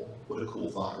full. What a cool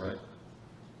thought, right?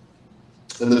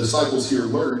 And the disciples here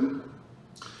learn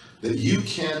that you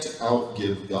can't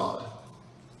outgive God.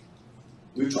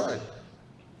 We've tried.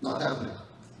 Not happening.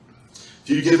 If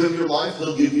you give Him your life,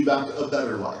 He'll give you back a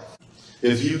better life.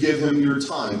 If you give Him your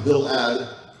time, He'll add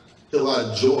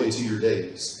joy to your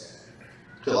days.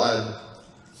 He'll add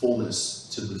fullness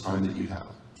to the time that you have.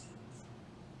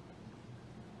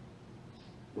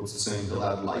 What's the saying? He'll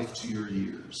add life to your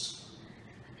years.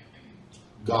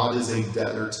 God is a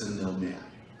debtor to no man.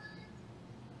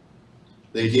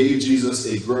 They gave Jesus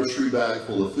a grocery bag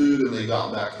full of food, and they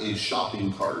got back a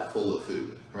shopping cart full of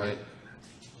food, right?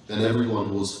 And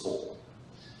everyone was full.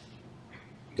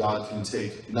 God can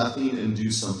take nothing and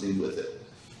do something with it.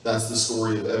 That's the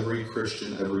story of every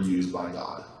Christian ever used by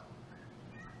God.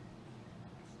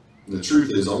 And the truth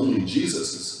is, only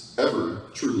Jesus is ever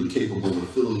truly capable of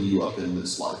filling you up in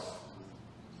this life.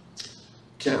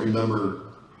 Can't remember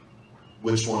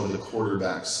which one of the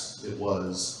quarterbacks it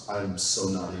was. I'm so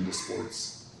not into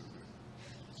sports.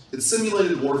 It's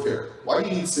simulated warfare. Why do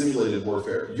you need simulated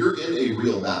warfare? You're in a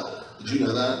real battle. Did you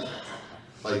know that?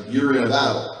 Like, you're in a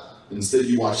battle. Instead,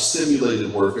 you watch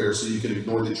simulated warfare so you can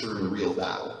ignore that you're in a real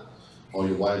battle. All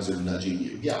your wives are nudging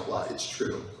you. Yeah, well, it's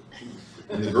true.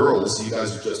 And the girls, you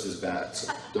guys are just as bad,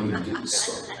 so don't even get me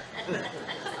started.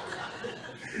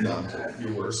 No, I'm kidding.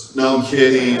 You're worse. No, I'm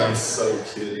kidding. I'm so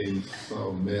kidding.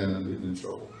 Oh, man, I'm getting in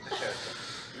trouble.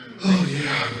 Oh,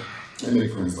 yeah. I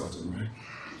make friends left and right.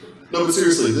 No, but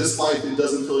seriously, this life, it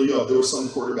doesn't fill you up. There was some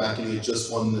quarterback, and he had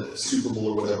just won the Super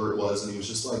Bowl or whatever it was, and he was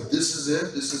just like, this is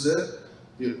it? This is it?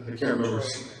 I can't remember.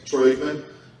 Troy Aikman?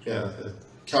 Yeah, the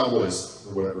Cowboys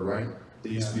or whatever, right?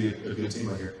 They used to be a good team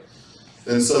out here.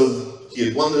 And so he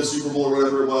had won the Super Bowl or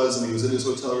whatever it was, and he was in his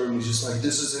hotel room, and he's just like,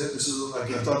 this is it? This is it?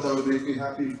 Like, I thought that would make me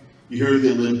happy. You hear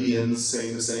the Olympians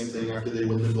saying the same thing after they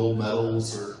win the gold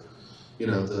medals, or, you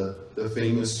know, the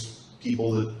famous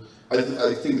people that,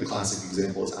 I think the classic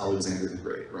example is Alexander the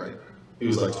Great, right? He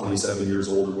was like 27 years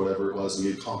old or whatever it was, and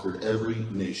he had conquered every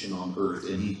nation on earth,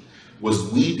 and he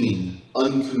was weeping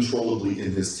uncontrollably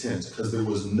in his tent because there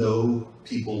was no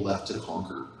people left to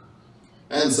conquer.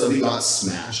 And so he got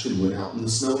smashed and went out in the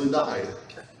snow and died.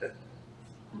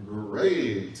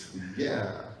 Great.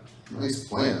 Yeah. Nice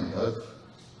plan, bud.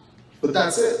 But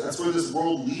that's it. That's where this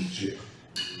world leads you.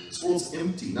 This world's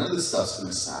empty. None of this stuff's going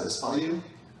to satisfy you.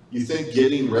 You think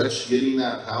getting rich, getting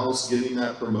that house, getting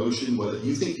that promotion,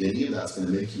 you think any of that's going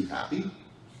to make you happy?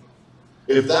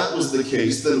 If that was the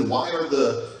case, then why are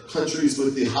the countries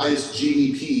with the highest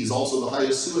GDPs also the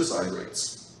highest suicide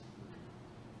rates?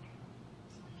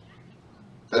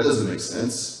 That doesn't make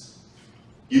sense.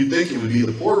 You'd think it would be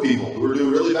the poor people who are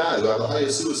doing really bad who have the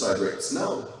highest suicide rates.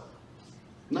 No.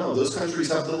 No, those countries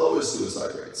have the lowest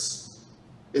suicide rates.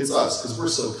 It's us, because we're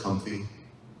so comfy.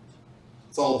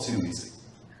 It's all too easy.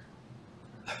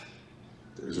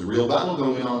 There's a real battle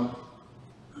going on.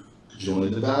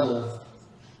 Join the battle.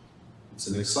 It's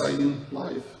an exciting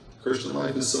life. Christian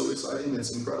life is so exciting,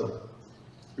 it's incredible.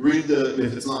 Read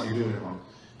if it's not, you're doing it wrong.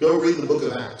 Go read the book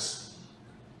of Acts.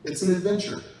 It's an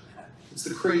adventure. It's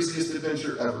the craziest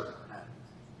adventure ever.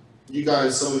 You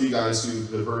guys, some of you guys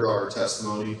who have heard our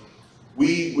testimony,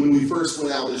 when we first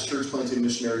went out as church planting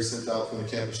missionaries sent out from the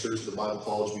campus church to the Bible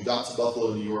college, we got to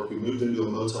Buffalo, New York. We moved into a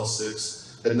Motel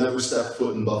 6, had never stepped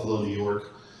foot in Buffalo, New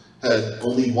York, had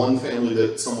only one family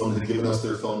that someone had given us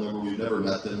their phone number. We'd never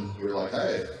met them. We were like,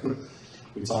 hey.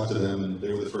 We talked to them, and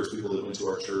they were the first people that went to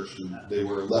our church, and they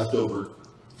were left over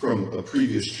from a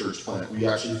previous church plant. We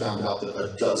actually found out that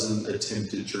a dozen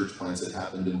attempted church plants had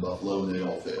happened in Buffalo, and they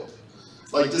all failed.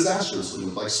 Like disastrously,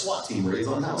 with like SWAT team raids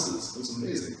on houses. It was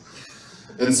amazing.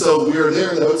 And so we were there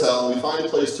in the hotel, and we find a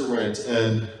place to rent,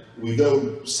 and I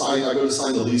go to sign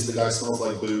the lease. The guy smells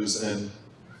like booze, and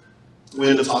we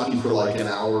end up talking for like an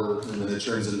hour, and then it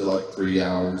turns into like 3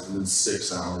 hours, and then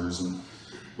 6 hours, and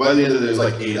by the end of the day, it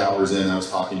was like 8 hours in, I was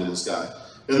talking to this guy.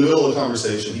 In the middle of the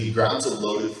conversation, he grabs a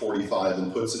loaded .45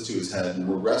 and puts it to his head, and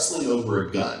we're wrestling over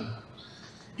a gun.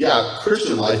 Yeah,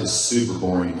 Christian life is super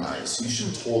boring, guys. You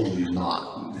should totally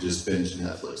not just binge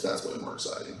Netflix. That's way more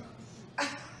exciting.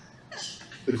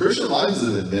 The Christian life is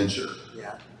an adventure.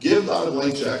 Yeah. Give God a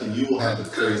blank check, and you will have the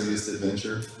craziest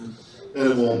adventure.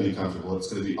 And it won't be comfortable.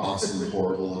 It's going to be awesome and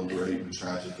horrible and great and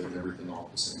tragic and everything all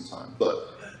at the same time.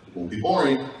 But it won't be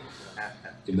boring.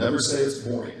 You can never say it's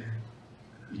boring.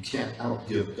 You can't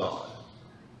outgive God.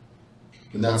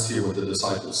 And that's here what the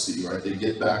disciples see, right? They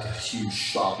get back a huge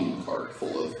shopping cart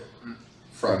full of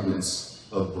fragments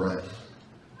of bread.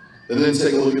 And then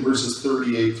take a look at verses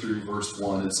 38 through verse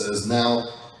 1. It says, now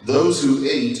those who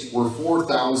ate were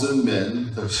 4,000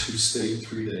 men, those who stayed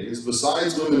 3 days,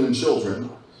 besides women and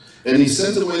children. And he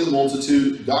sent away the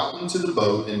multitude, got into the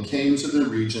boat, and came to the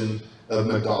region of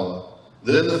Magdala.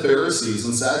 Then the Pharisees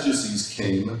and Sadducees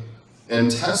came,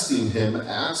 and testing him,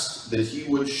 asked that he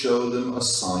would show them a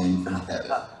sign from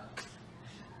heaven.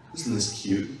 Isn't this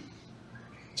cute?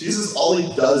 Jesus, all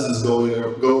he does is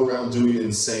go around doing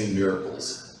insane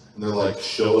miracles. And they're like,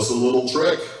 show us a little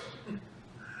trick.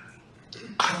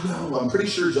 I don't know. I'm pretty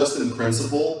sure just in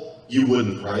principle, you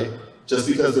wouldn't, right? Just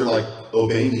because they're like,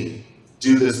 obey me,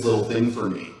 do this little thing for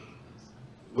me.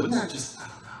 Wouldn't that just, I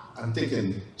don't know. I'm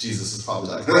thinking Jesus is probably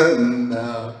like,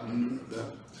 no.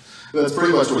 That's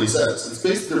pretty much what he says.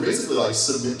 They're basically like,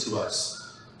 submit to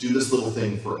us. Do this little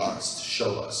thing for us, to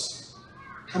show us.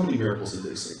 How many miracles did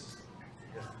they see?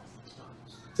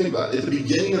 Think about it. At the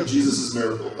beginning of Jesus'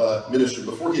 ministry,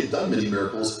 before he had done many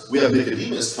miracles, we have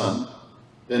Nicodemus come,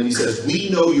 and he says, we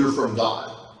know you're from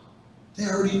God. They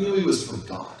already knew he was from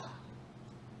God.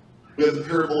 We have the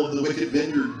parable of the wicked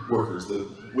vineyard workers, the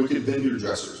wicked vineyard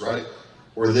dressers, right?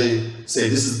 Where they say,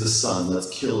 this is the son, let's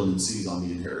kill him and seize on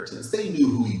the inheritance. They knew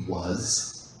who he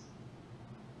was.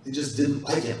 They just didn't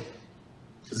like him.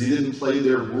 Because he didn't play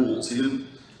their rules. He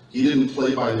didn't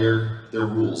play by their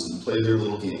rules and play their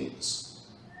little games.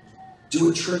 Do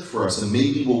a trick for us and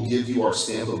maybe we'll give you our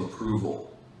stamp of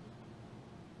approval.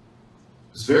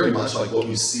 It's very much like what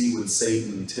we see when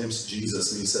Satan tempts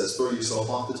Jesus and he says, throw yourself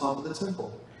off the top of the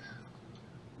temple.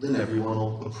 Then everyone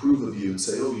will approve of you and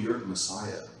say, oh, you're the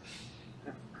Messiah.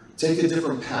 Take a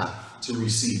different path to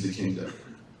receive the kingdom.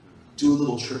 Do a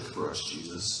little trick for us,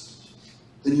 Jesus.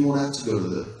 Then you won't have to go to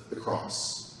the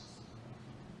cross.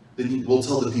 Then we'll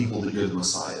tell the people that you're the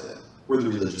Messiah then. We're the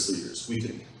religious leaders.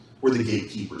 We're the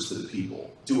gatekeepers for the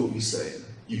people. Do what we say, and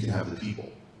you can have the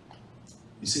people.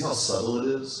 You see how subtle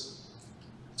it is?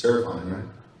 Terrifying, right?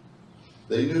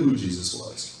 They knew who Jesus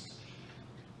was.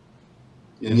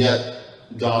 And yet,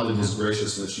 God in his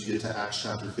graciousness, you get to Acts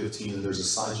chapter 15, and there's a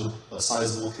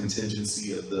sizable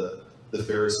contingency of the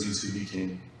Pharisees who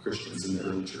became Christians in the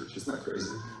early church. Isn't that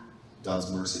crazy?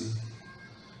 God's mercy.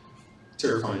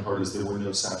 Terrifying part is there were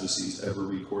no Sadducees ever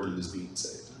recorded as being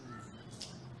saved.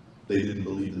 They didn't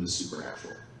believe in the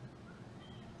supernatural.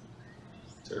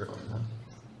 Terrifying, huh?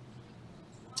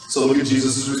 So look at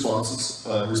Jesus' response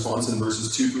in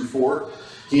verses 2 through 4.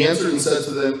 He answered and said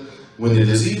to them, when it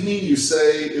is evening, you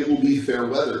say, it will be fair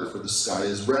weather, for the sky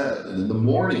is red. And in the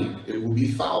morning, it will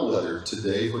be foul weather.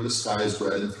 Today, for the sky is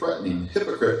red and threatening.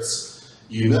 Hypocrites,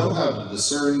 you know how to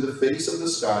discern the face of the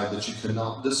sky, but you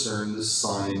cannot discern the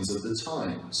signs of the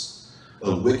times.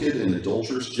 A wicked and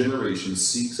adulterous generation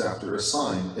seeks after a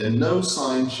sign, and no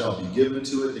sign shall be given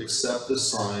to it except the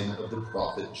sign of the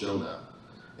prophet Jonah.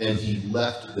 And he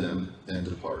left them and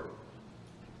departed.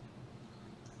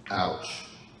 Ouch.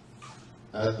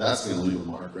 That's going to leave a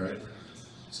mark, right?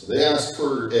 So they asked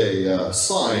for a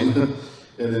sign,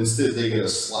 and instead they get a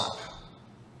slap.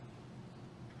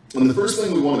 And the first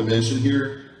thing we want to mention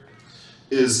here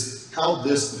is how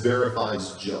this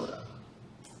verifies Jonah.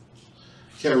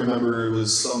 Can't remember, it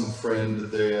was some friend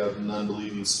that they had an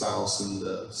unbelieving spouse, and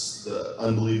the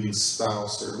unbelieving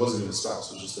spouse, or it wasn't even a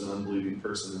spouse, it was just an unbelieving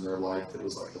person in their life that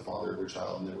was like the father of their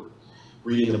child, and they were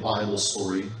reading a Bible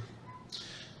story.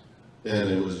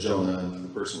 And it was Jonah, and the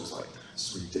person was like,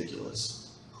 it's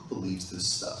ridiculous. Who believes this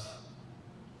stuff?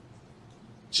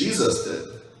 Jesus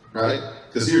did, right?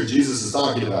 Because here Jesus is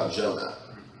talking about Jonah.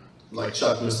 Like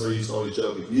Chuck Missler used to always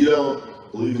joke, if you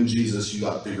don't believe in Jesus, you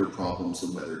got bigger problems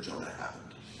than whether Jonah happened.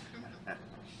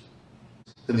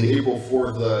 In the April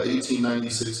 4th,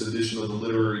 1896 edition of the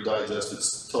Literary Digest,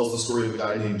 it tells the story of a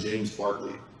guy named James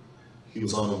Bartley. He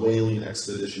was on a whaling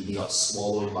expedition. He got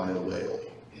swallowed by a whale.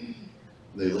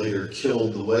 They later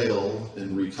killed the whale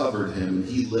and recovered him, and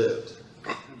he lived,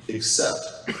 except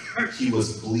he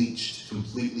was bleached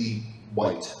completely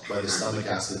white by the stomach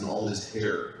acid, and all his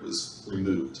hair was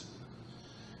removed.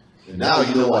 And now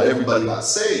you know why everybody got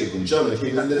saved when Jonah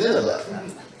came into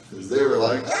Nineveh. Because they were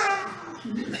like,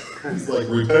 he's like,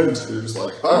 repent. They're just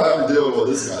like, I'm dealing with what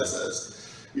this guy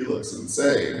says. He looks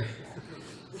insane.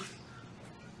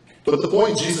 But the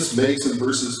point Jesus makes in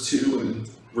verses 2 and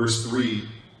verse 3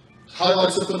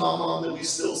 highlights a phenomenon that we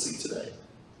still see today.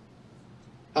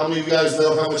 How many of you guys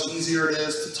know how much easier it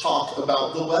is to talk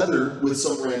about the weather with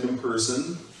some random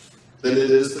person than it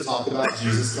is to talk about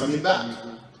Jesus coming back?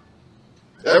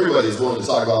 Everybody's willing to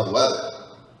talk about the weather.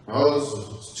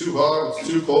 Oh, it's too hot, it's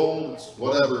too cold, it's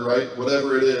whatever, right?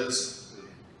 Whatever it is.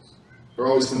 They're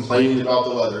always complaining about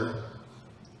the weather.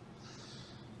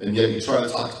 And yet you try to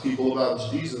talk to people about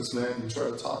Jesus, man. You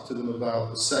try to talk to them about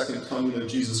the second coming of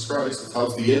Jesus Christ. How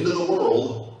it's the end of the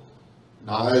world. And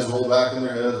eyes roll back in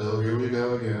their heads. Oh, here we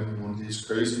go again. One of these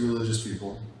crazy religious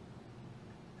people.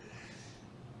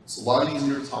 It's a lot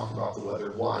easier to talk about the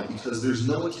weather. Why? Because there's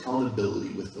no accountability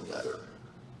with the weather.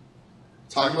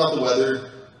 Talking about the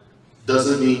weather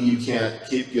doesn't mean you can't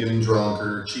keep getting drunk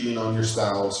or cheating on your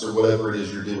spouse or whatever it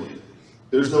is you're doing.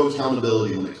 There's no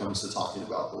accountability when it comes to talking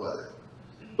about the weather.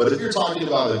 But if you're talking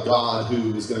about a God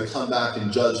who is going to come back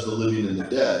and judge the living and the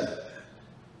dead,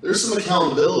 there's some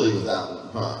accountability with that one,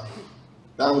 huh?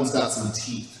 That one's got some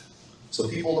teeth. So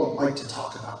people don't like to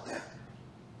talk about that.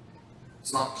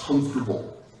 It's not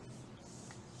comfortable.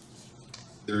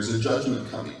 There's a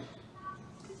judgment coming.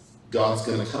 God's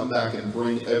going to come back and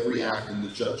bring every act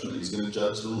into judgment. He's going to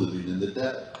judge the living and the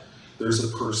dead. There's a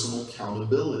personal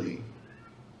accountability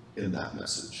in that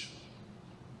message.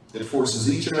 It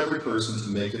forces each and every person to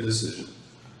make a decision.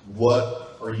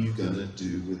 What are you going to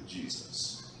do with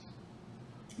Jesus?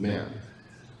 Man,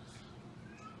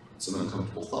 it's an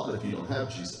uncomfortable thought if you don't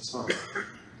have Jesus, huh?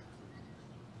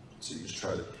 So you just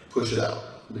try to push it out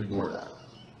and ignore that.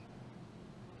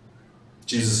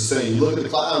 Jesus is saying, you look at the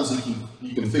clouds,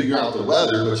 you can figure out the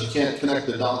weather, but you can't connect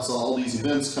the dots on all these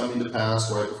events coming to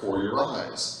pass right before your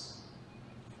eyes.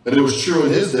 And it was true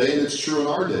in his day, and it's true in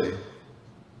our day.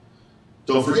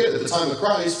 Don't forget, at the time of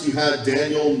Christ, you had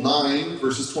Daniel 9,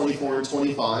 verses 24 and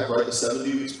 25, right? The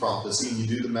 70 weeks prophecy, and you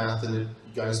do the math, and you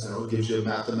guys know, it gives you a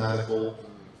mathematical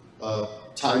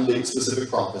time date specific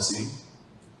prophecy.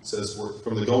 It says,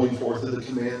 from the going forth of the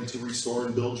command to restore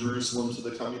and build Jerusalem to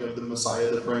the coming of the Messiah,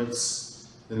 the Prince.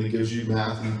 And it gives you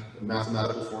math and a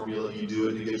mathematical formula. You do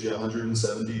it, and it gives you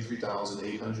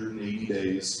 173,880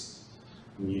 days.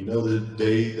 And you know the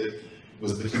day that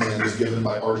was the command was given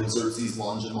by Artaxerxes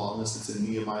Longimanus. It's in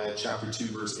Nehemiah chapter 2,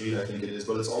 verse 8, I think it is.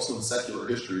 But it's also in secular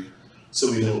history. So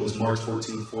we know it was March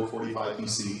 14th, 445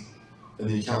 BC. And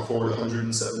then you count forward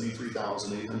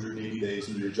 173,880 days,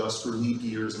 and you adjust for leap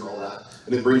years and all that.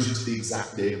 And it brings you to the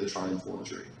exact day of the triumphal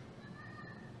entry.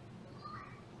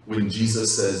 When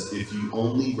Jesus says, if you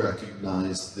only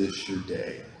recognize this your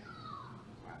day.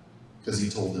 Because he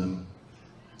told them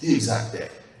the exact day.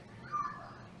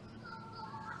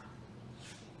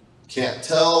 Can't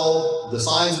tell the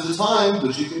signs of the time,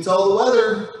 but you can tell the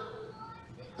weather.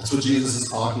 That's what Jesus is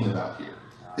talking about here.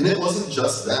 And it wasn't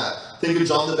just that. Think of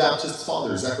John the Baptist's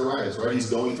father, Zacharias, right? He's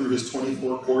going through his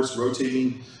 24-course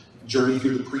rotating journey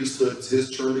through the priesthood. It's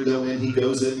his turn to go in. He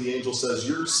goes in. The angel says,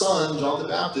 your son, John the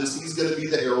Baptist, he's going to be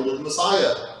the herald of the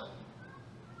Messiah.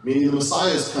 Meaning the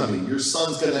Messiah is coming. Your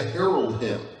son's going to herald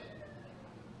him.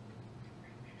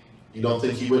 You don't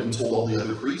think he went and told all the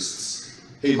other priests,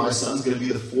 hey, my son's going to be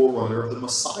the forerunner of the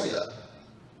Messiah.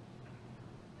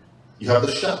 You have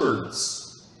the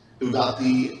shepherds who got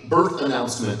the birth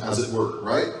announcement, as it were,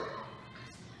 right?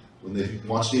 When they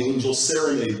watched the angels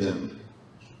serenade them.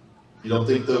 You don't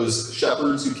think those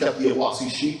shepherds who kept the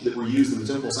Awasi sheep that were used in the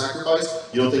temple sacrifice,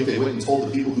 you don't think they went and told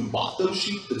the people who bought those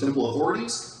sheep, the temple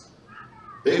authorities?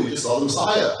 Hey, we just saw the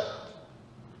Messiah.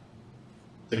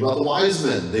 Think about the wise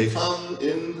men. They come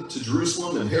into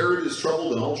Jerusalem, and Herod is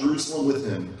troubled, and all Jerusalem with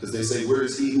him, because they say, where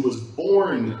is he who was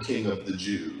born king of the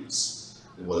Jews?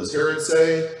 And what does Herod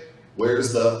say?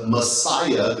 Where's the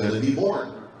Messiah going to be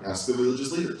born? Ask the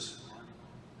religious leaders.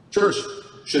 Church,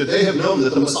 should they have known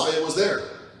that the Messiah was there?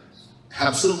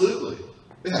 Absolutely.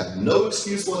 They had no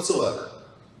excuse whatsoever.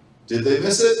 Did they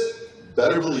miss it?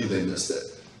 Better believe they missed it.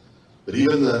 But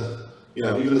even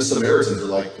the Samaritans are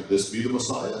like, could this be the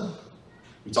Messiah?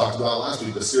 We talked about last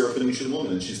week the Syrophoenician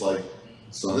woman, and she's like,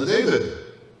 son of David.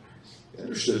 They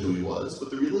understood who he was,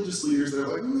 but the religious leaders, they're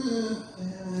like,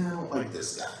 I don't like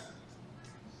this guy.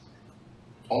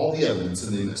 All the evidence,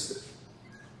 and they missed it.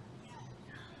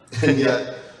 And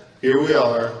yet, here we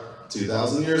are,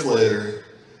 2,000 years later,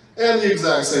 and the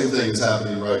exact same thing is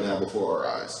happening right now before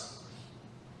our eyes.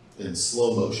 In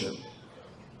slow motion.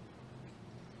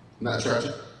 Isn't that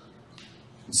tragic?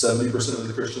 70% of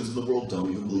the Christians in the world don't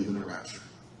even believe in the rapture.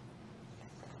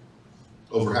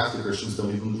 Over half the Christians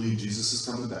don't even believe Jesus is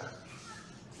coming back.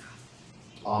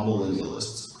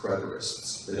 Amillennialists,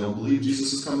 preterists, they don't believe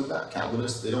Jesus is coming back.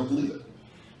 Calvinists, they don't believe it.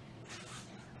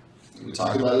 We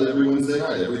talk about it every Wednesday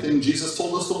night. Everything Jesus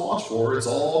told us to watch for, it's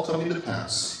all coming to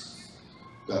pass.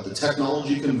 Got the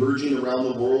technology converging around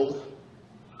the world,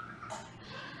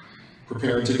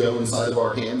 preparing to go inside of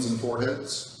our hands and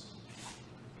foreheads.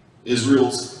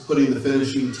 Israel's putting the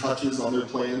finishing touches on their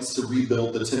plans to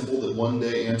rebuild the temple that one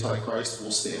day Antichrist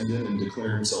will stand in and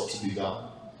declare himself to be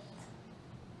God.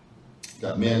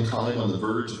 Got mankind on the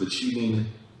verge of achieving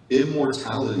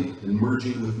immortality and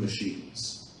merging with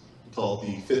machines. We call it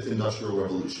the Fifth Industrial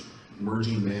Revolution,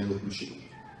 merging man with machine.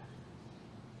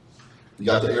 You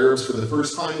got the Arabs for the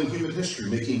first time in human history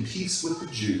making peace with the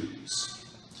Jews.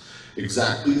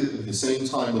 Exactly at the same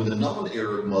time when the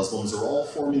non-Arab Muslims are all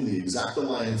forming the exact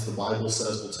alliance the Bible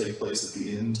says will take place at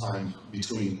the end time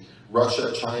between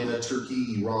Russia, China,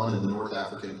 Turkey, Iran, and the North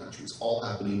African countries, all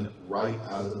happening right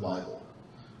out of the Bible.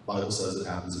 The Bible says it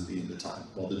happens at the end of time.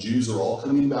 While the Jews are all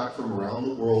coming back from around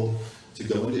the world to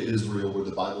go into Israel, where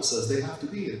the Bible says they have to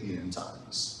be at the end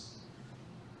times.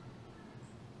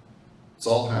 It's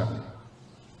all happening.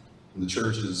 And the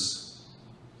church is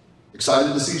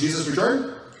Excited to see Jesus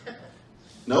return?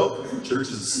 Nope. Church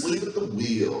is asleep at the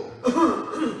wheel.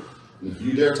 And if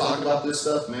you dare talk about this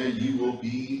stuff, man, you will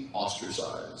be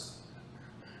ostracized.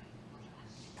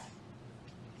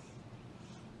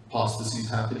 Apostasy is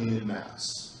happening in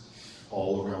mass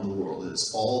all around the world.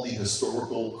 It's all the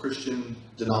historical Christian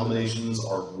denominations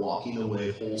are walking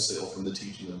away wholesale from the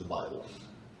teaching of the Bible.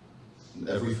 And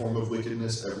every form of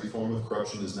wickedness, every form of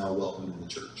corruption is now welcomed in the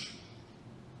church.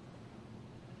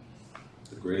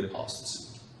 The great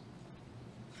apostasy.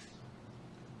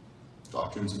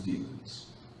 Doctrines of demons.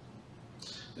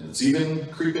 And it's even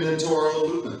creeping into our own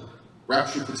movement.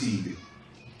 Rapture fatigue.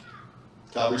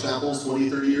 Calvary Chapels 20,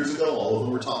 30 years ago, all of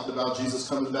them were talking about Jesus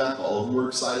coming back. All of them were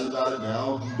excited about it.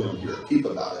 Now you don't hear a peep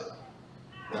about it.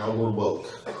 Now we're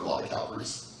woke, like a lot of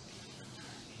Calvaries.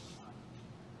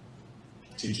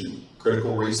 Teaching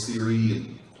critical race theory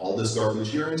and all this garbage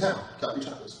here in town, Calvary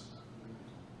Chapels.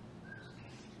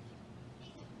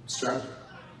 It's tragic.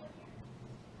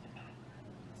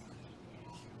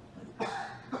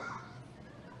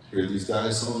 Hear these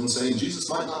guys, some of them saying Jesus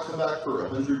might not come back for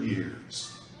 100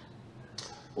 years.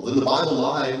 Well, then the Bible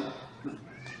lied.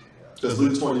 Because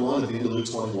Luke 21, at the end of Luke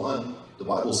 21, the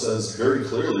Bible says very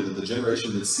clearly that the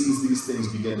generation that sees these things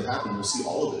begin to happen will see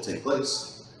all of it take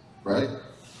place. Right? It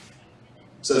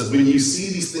says, when you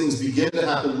see these things begin to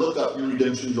happen, look up, your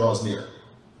redemption draws near.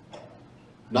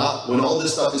 Not when all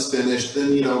this stuff is finished, then,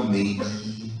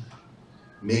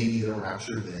 maybe the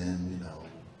rapture then,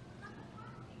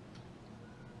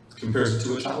 Compares it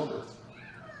to a childbirth.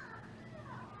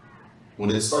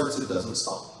 When it starts, it doesn't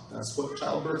stop. That's what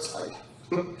childbirth's like.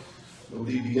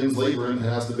 Nobody begins labor and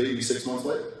has the baby 6 months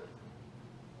later.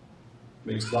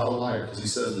 Makes God a liar, because he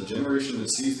says the generation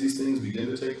that sees these things begin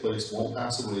to take place won't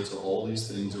pass away until all these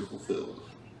things are fulfilled.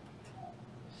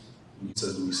 And he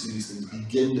says when we see these things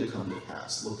begin to come to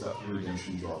pass, look up, your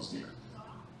redemption draws near.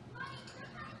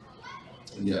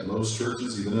 And yet most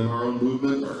churches, even in our own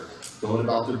movement, are going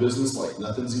about their business like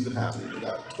nothing's even happening. They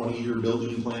got 20-year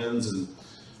building plans and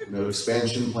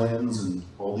expansion plans and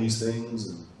all these things.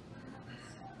 And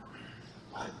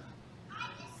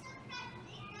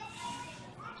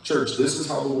church, this is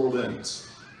how the world ends.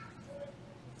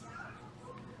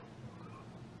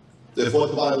 If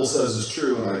what the Bible says is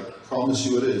true, and I promise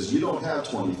you it is, you don't have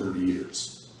 20, 30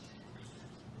 years.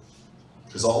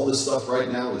 Because all this stuff right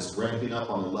now is ramping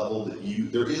up on a level that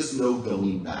there is no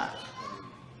going back.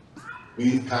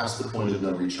 We've passed the point of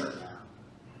no return.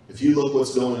 If you look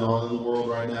what's going on in the world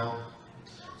right now,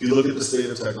 if you look at the state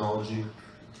of technology,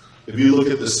 if you look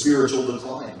at the spiritual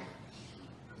decline,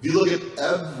 if you look at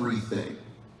everything,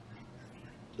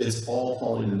 it's all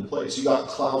falling into place. You got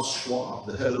Klaus Schwab,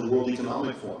 the head of the World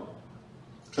Economic Forum,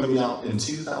 coming out in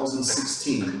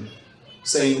 2016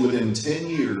 saying within 10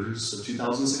 years of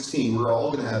 2016, we're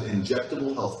all going to have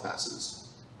injectable health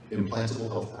passes, implantable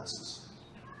health passes.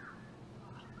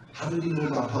 How did he know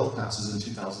about health passes in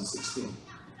 2016?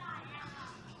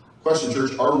 Question,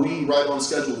 church, are we right on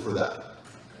schedule for that?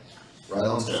 Right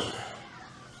on schedule.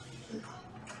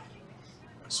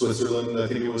 Switzerland, I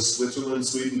think it was Switzerland,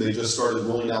 Sweden, they just started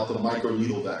rolling out the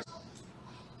microneedle vaccine.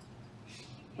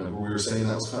 Remember we were saying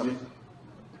that was coming?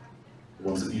 The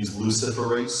ones that use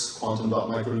luciferase, quantum dot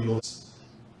microneedles.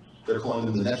 They're calling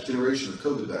them the next generation of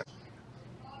COVID vaccine.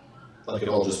 Like it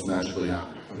all just magically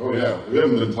happened. Oh yeah, we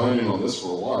haven't been planning on this for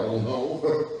a while, no.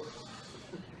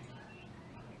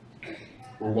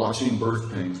 We're watching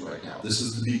birth pains right now. This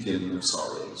is the beginning of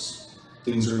sorrows.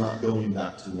 Things are not going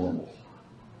back to normal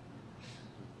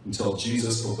until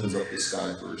Jesus opens up the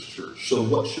sky for his church. So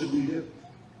what should we do?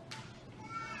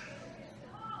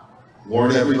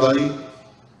 Warn everybody?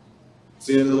 It's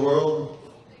the end of the world?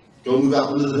 Go move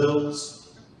out into the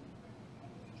hills?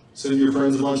 Send your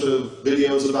friends a bunch of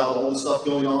videos about all the stuff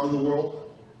going on in the world?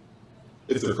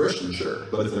 If they're Christian, sure.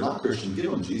 But if they're not Christian, give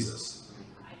them Jesus.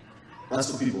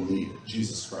 That's what people need,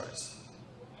 Jesus Christ.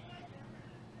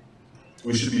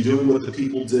 We should be doing what the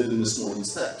people did in this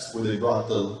morning's text, where they brought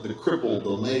the crippled, the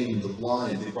lame, the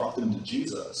blind, they brought them to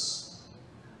Jesus.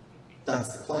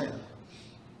 That's the plan.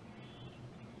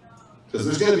 Because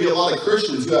there's going to be a lot of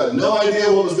Christians who had no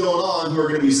idea what was going on, who are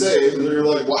going to be saved, and they're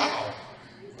like, wow,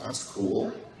 that's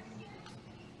cool.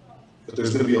 But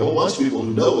there's going to be a whole bunch of people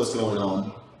who know what's going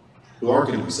on, who aren't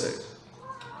going to be saved.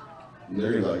 And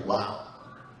they're going to be like, wow,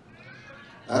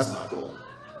 that's not cool.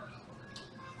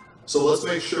 So let's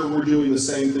make sure we're doing the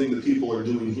same thing that people are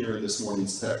doing here in this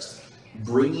morning's text.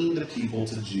 Bringing the people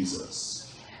to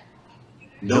Jesus.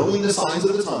 Knowing the signs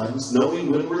of the times,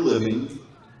 knowing when we're living,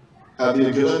 having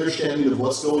a good understanding of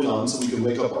what's going on so we can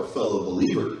wake up our fellow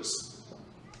believers.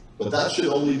 But that should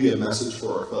only be a message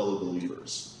for our fellow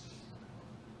believers.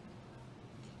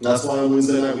 That's why on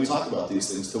Wednesday night we talk about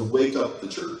these things, to wake up the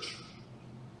church.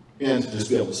 And to just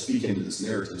be able to speak into this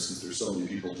narrative, since there's so many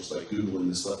people just like Googling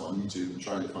this stuff on YouTube and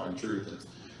trying to find truth. And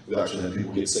we've actually had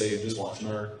people get saved just watching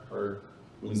our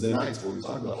Wednesday nights where we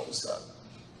talk about all this stuff.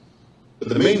 But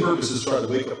the main purpose is to try to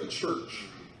wake up the church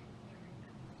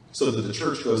so that the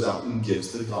church goes out and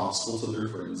gives the gospel to their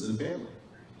friends and family.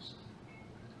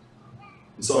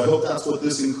 And so I hope that's what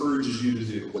this encourages you to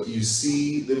do, what you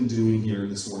see them doing here in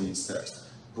this morning's text.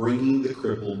 Bringing the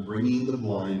crippled, bringing the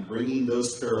blind, bringing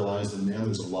those paralyzed, and man,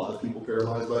 there's a lot of people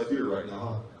paralyzed by fear right now,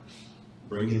 huh?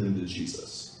 Bringing them to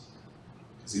Jesus.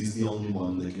 Because he's the only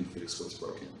one that can fix what's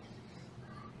broken.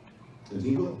 And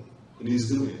he will. And he's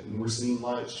doing it. And we're seeing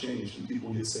lives changed and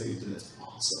people get saved, and it's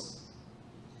awesome.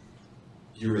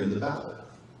 You're in the battle.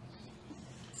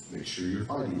 Make sure you're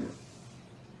fighting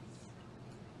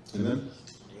it. Amen?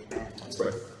 Let's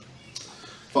pray.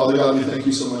 Father God, we thank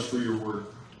you so much for your word.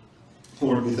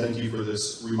 Lord, we thank you for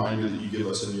this reminder that you give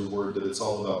us in your word, that it's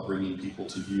all about bringing people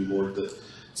to you, Lord, that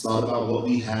it's not about what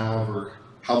we have or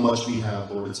how much we have,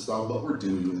 Lord, it's about what we're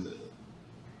doing with it.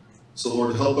 So,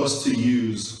 Lord, help us to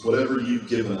use whatever you've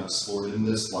given us, Lord, in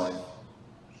this life,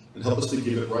 and help us to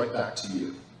give it right back to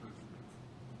you,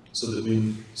 so that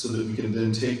we can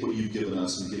then take what you've given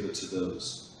us and give it to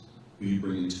those who you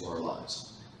bring into our lives.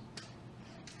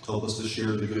 Help us to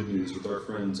share the good news with our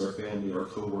friends, our family, our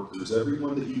co-workers,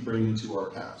 everyone that you bring into our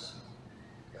path.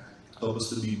 Help us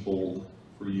to be bold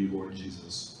for you, Lord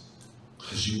Jesus.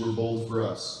 As you were bold for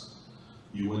us,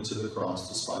 you went to the cross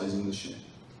despising the shame.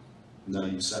 Now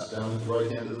you've sat down at the right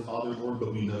hand of the Father, Lord,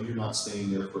 but we know you're not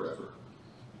staying there forever.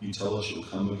 You tell us you'll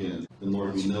come again. And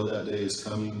Lord, we know that day is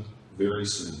coming very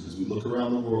soon as we look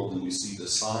around the world and we see the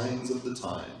signs of the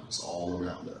times all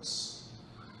around us.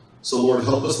 So, Lord,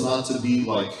 help us not to be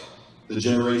like the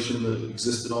generation that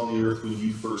existed on the earth when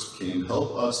you first came.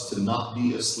 Help us to not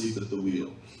be asleep at the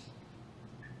wheel.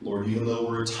 Lord, even though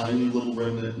we're a tiny little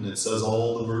remnant and it says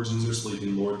all the virgins are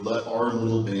sleeping, Lord, let our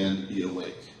little band be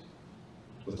awake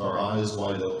with our eyes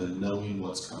wide open, knowing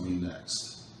what's coming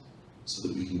next, so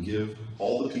that we can give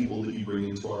all the people that you bring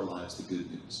into our lives the good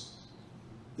news,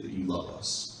 that you love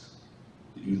us,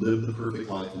 that you lived the perfect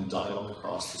life and died on the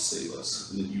cross to save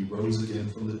us, and that you rose again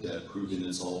from the dead, proving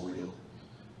it's all real,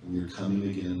 and you're coming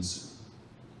again soon.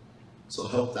 So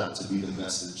help that to be the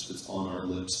message that's on our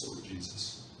lips, Lord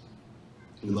Jesus.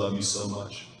 We love you so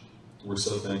much. We're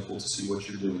so thankful to see what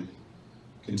you're doing.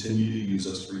 Continue to use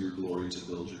us for your glory to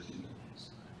build your kingdom.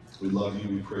 We love you,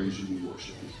 we praise you, we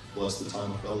worship you. Bless the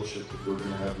time of fellowship that we're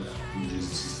going to have now. In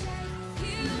Jesus' name.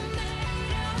 Amen.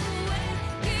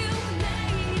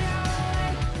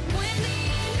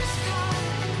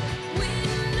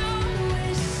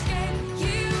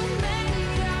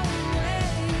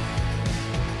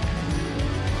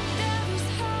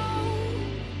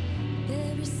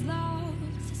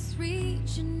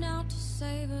 Reaching out to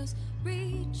save us,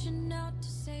 reaching